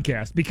our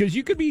podcast, because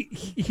you could be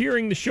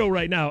hearing the show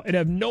right now and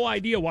have no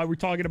idea why we're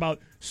talking about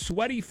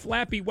sweaty,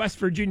 flappy West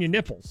Virginia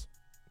nipples.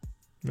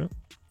 No?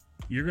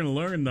 You're going to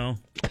learn, though.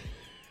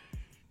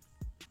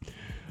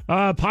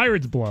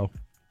 Pirates blow.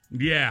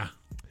 Yeah.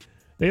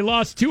 They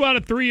lost 2 out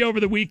of 3 over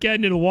the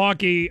weekend in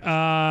Milwaukee.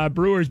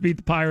 Brewers beat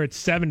the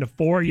Pirates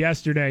 7-4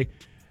 yesterday.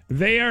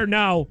 They are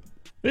now,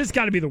 this has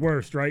got to be the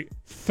worst, right?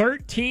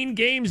 13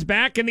 games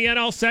back in the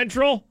NL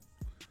Central.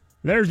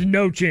 There's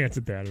no chance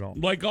at that at all.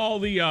 Like all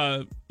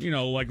the,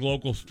 like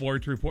local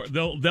sports report,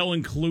 they'll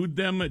include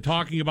them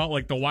talking about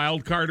like the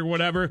wild card or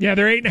whatever. Yeah,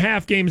 they're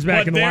 8.5 games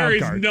back in the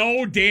wild card. There is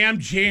no damn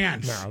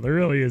chance. No, there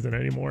really isn't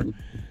anymore.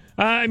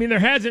 There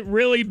hasn't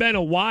really been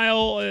a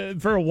while,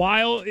 for a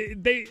while.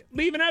 They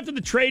even after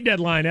the trade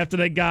deadline, after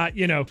they got,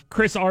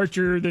 Chris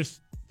Archer, this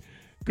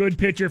good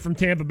pitcher from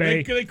Tampa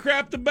Bay. They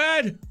crapped the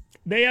bed.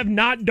 They have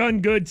not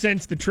done good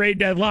since the trade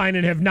deadline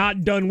and have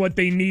not done what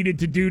they needed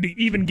to do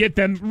to even get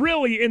them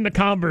really in the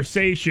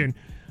conversation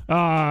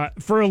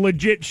for a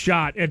legit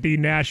shot at the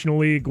National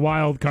League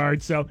wild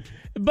card.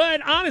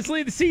 But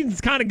honestly, the season's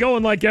kind of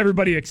going like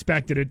everybody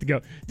expected it to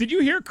go. Did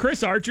you hear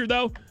Chris Archer,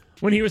 though,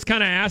 when he was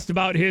kind of asked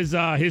about his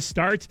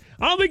starts?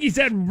 I don't think he's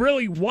had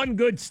really one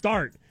good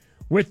start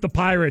with the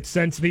Pirates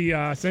since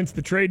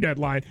the trade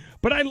deadline.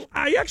 But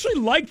I actually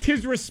liked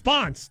his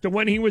response to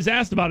when he was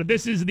asked about it.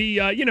 This is the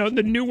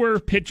the newer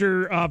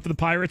pitcher for the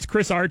Pirates,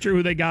 Chris Archer,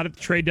 who they got at the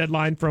trade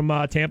deadline from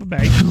Tampa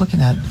Bay. You're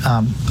looking at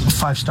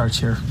 5 starts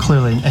here,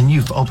 clearly, and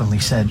you've openly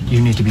said you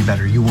need to be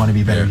better. You want to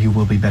be better. You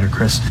will be better,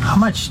 Chris. How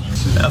much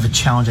of a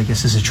challenge, I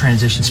guess, is a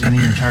transition,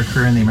 spending your entire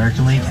career in the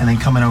American League and then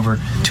coming over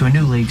to a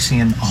new league,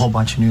 seeing a whole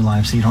bunch of new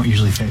lines that you don't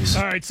usually face?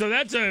 All right, so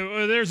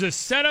there's a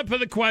setup for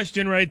the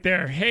question right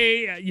there.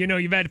 Hey,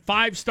 you've had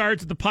 5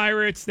 starts at the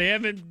Pirates. They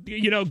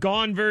haven't,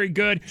 gone very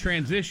good.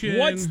 Transition.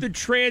 What's the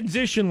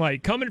transition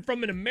like? Coming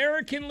from an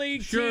American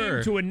League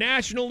team to a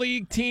National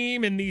League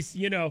team, and these,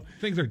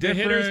 things are different.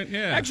 Hitters.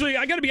 Yeah. Actually,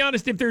 I got to be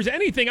honest, if there's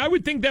anything, I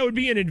would think that would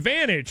be an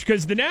advantage,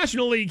 because the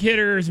National League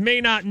hitters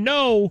may not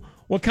know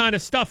what kind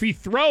of stuff he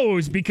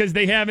throws because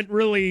they haven't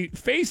really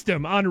faced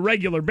him on a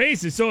regular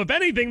basis. So if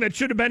anything, that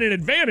should have been an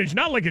advantage,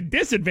 not like a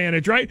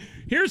disadvantage, right?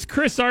 Here's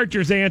Chris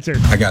Archer's answer.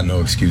 I got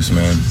no excuse,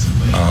 man.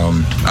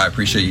 I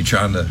appreciate you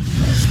trying to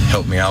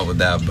help me out with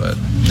that, but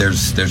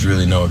there's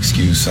really no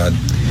excuse. I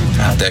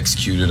have to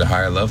execute at a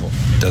higher level.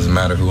 Doesn't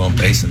matter who I'm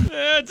facing.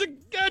 That's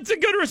a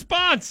good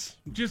response.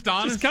 Just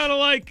honest. Just kind of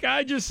like,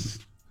 I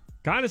just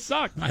kind of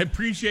suck. I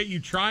appreciate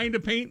you trying to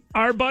paint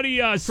our buddy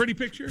pretty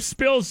pictures.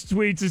 Spills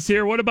tweets is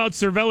here. What about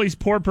Cervelli's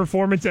poor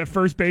performance at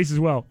first base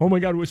as well? Oh my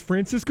God, was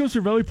Francisco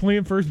Cervelli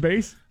playing first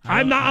base?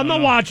 I'm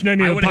not watching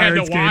any of the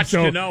Pirates games.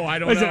 So I don't know.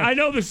 I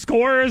know the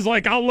scores.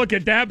 Like, I'll look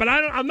at that, but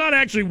I'm not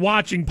actually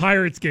watching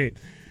Pirates game.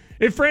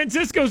 If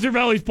Francisco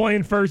Cervelli's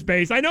playing first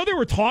base, I know they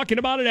were talking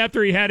about it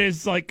after he had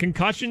his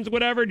concussions,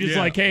 whatever. Just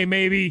like, hey,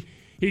 maybe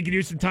he could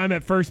do some time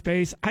at first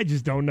base. I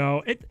just don't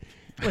know.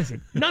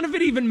 Listen, none of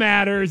it even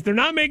matters. They're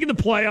not making the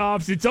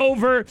playoffs. It's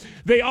over.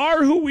 They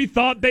are who we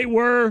thought they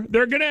were.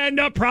 They're going to end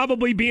up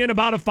probably being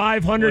about a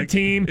 500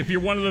 team. If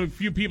you're one of the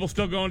few people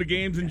still going to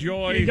games,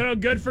 enjoy.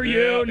 Good for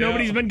you.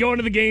 Nobody's been going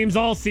to the games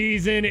all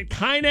season. It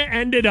kind of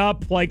ended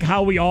up like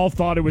how we all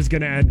thought it was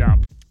going to end up.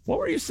 What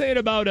were you saying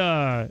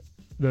about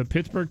the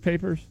Pittsburgh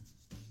papers?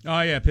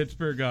 Oh, yeah.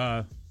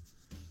 Pittsburgh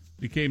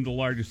became the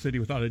largest city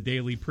without a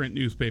daily print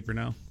newspaper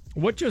now.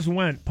 What just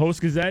went?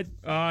 Post-Gazette?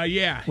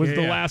 Yeah. Was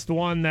the last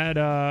one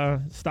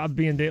that stopped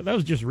being daily. That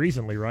was just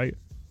recently, right?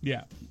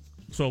 Yeah.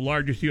 So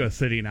largest U.S.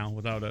 city now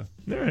without a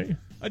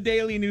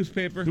daily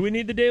newspaper. Do we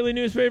need the daily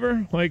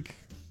newspaper?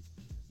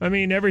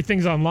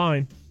 Everything's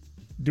online.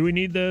 Do we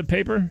need the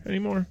paper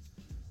anymore?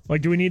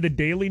 Do we need the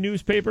daily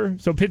newspaper?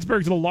 So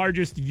Pittsburgh's the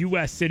largest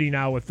U.S. city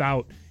now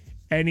without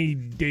any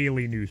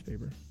daily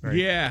newspaper. Right?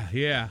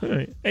 Yeah. All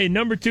right. Hey,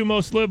 number 2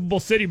 most livable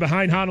city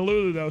behind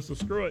Honolulu, though, so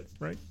screw it,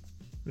 right?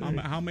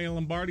 How many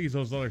Lombardis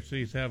those other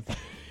cities have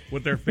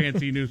with their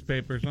fancy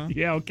newspapers, huh?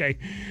 Yeah, okay.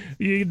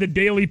 You need the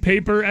daily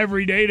paper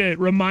every day to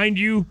remind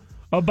you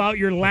about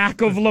your lack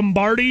of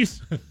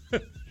Lombardis?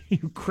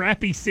 You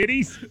crappy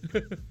cities?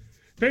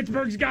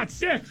 Pittsburgh's got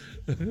 6.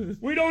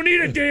 We don't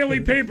need a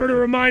daily paper to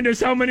remind us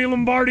how many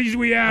Lombardis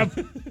we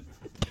have.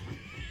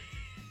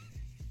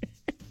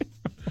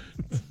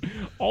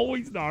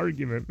 Always the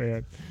argument,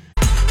 man.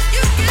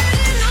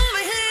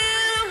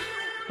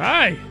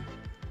 Hi.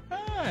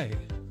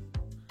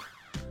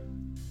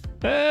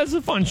 It's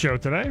a fun show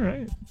today,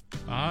 right?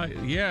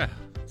 Yeah.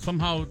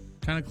 Somehow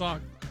 10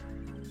 o'clock.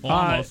 Well,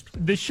 almost.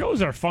 The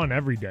shows are fun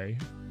every day.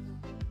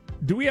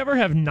 Do we ever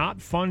have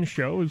not fun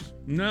shows?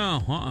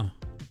 No,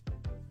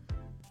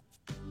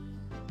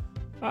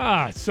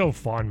 It's so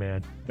fun,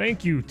 man.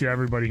 Thank you to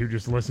everybody who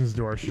just listens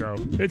to our show.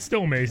 It's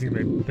still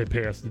amazing they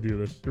pay us to do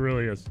this. It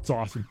really is. It's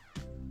awesome.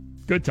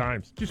 Good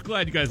times. Just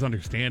glad you guys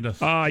understand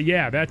us.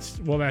 Yeah, that's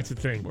the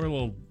thing. We're a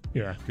little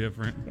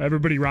different.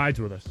 Everybody rides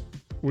with us.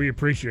 We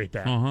appreciate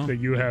that. That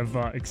you have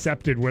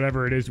accepted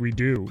whatever it is we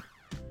do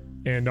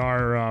and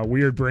our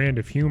weird brand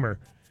of humor.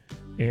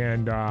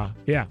 And,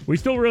 we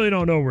still really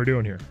don't know what we're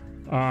doing here.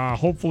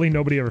 Hopefully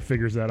nobody ever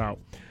figures that out.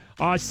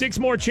 6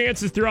 more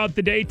chances throughout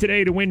the day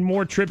today to win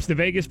more trips to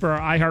Vegas for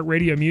our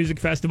iHeartRadio Music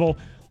Festival.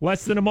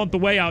 Less than a month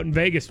away out in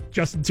Vegas.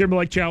 Justin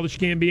Timberlake, Childish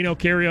Gambino,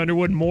 Carrie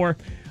Underwood, and more.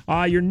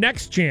 Your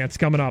next chance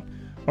coming up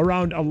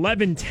around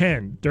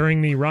 11:10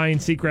 during the Ryan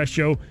Seacrest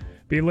Show.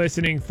 Be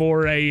listening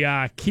for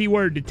a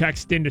keyword to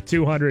text into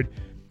 200.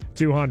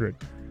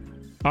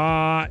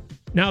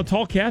 Now,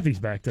 Tall Kathy's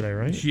back today,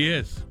 right? She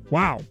is.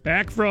 Wow.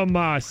 Back from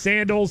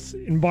Sandals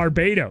in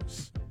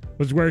Barbados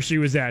was where she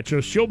was at. So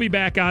she'll be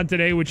back on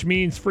today, which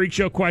means Freak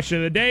Show Question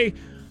of the Day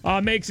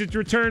makes its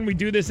return. We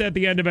do this at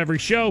the end of every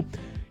show.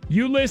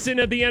 You listen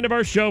at the end of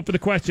our show for the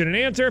question and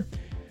answer.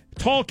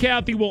 Tall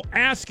Kathy will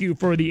ask you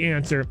for the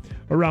answer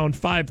around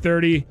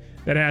 5:30.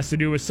 That has to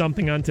do with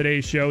something on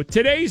today's show.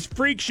 Today's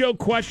Freak Show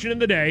Question of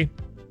the Day.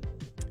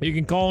 You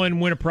can call in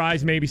and win a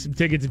prize, maybe some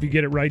tickets if you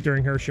get it right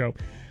during her show.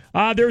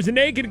 There was a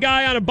naked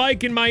guy on a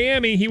bike in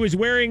Miami. He was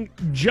wearing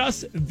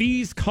just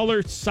these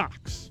colored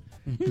socks.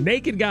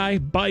 Naked guy,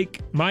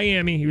 bike,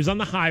 Miami. He was on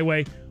the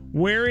highway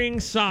wearing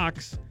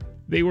socks.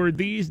 They were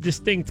these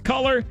distinct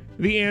color.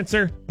 The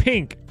answer,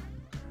 pink.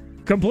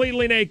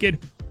 Completely naked,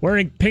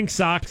 wearing pink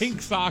socks.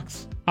 Pink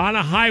socks. On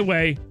a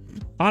highway,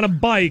 on a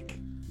bike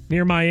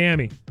near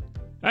Miami.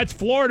 That's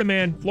Florida,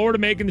 man. Florida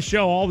making the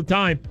show all the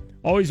time.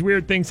 Always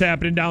weird things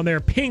happening down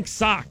there. Pink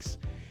socks.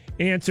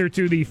 Answer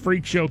to the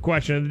Freak Show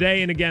Question of the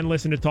Day. And again,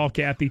 listen to Tall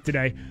Kathy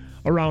today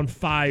around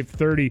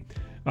 5:30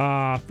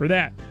 for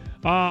that.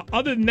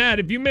 Other than that,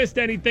 if you missed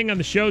anything on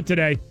the show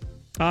today,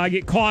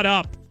 get caught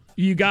up.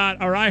 You got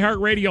our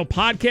iHeartRadio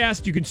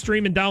podcast. You can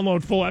stream and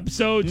download full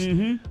episodes.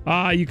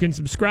 You can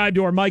subscribe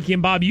to our Mikey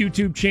and Bob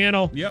YouTube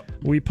channel. Yep.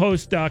 We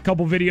post a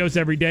couple videos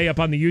every day up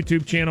on the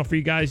YouTube channel for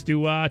you guys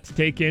to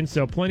take in.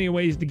 So plenty of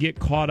ways to get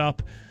caught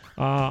up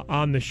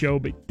on the show.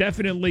 But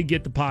definitely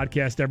get the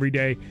podcast every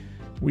day.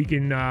 We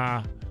can...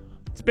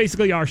 it's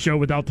basically our show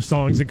without the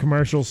songs and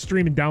commercials.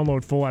 Stream and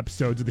download full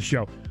episodes of the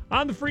show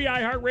on the free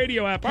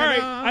iHeartRadio app. All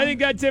right, I think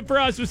that's it for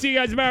us. We'll see you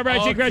guys tomorrow. Bye.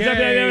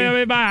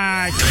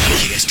 Bye.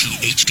 KST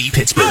HD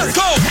Pittsburgh. Let's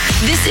go!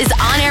 This is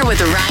On Air with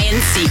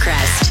Ryan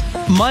Seacrest.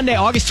 Monday,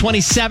 August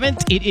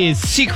 27th. It is Secret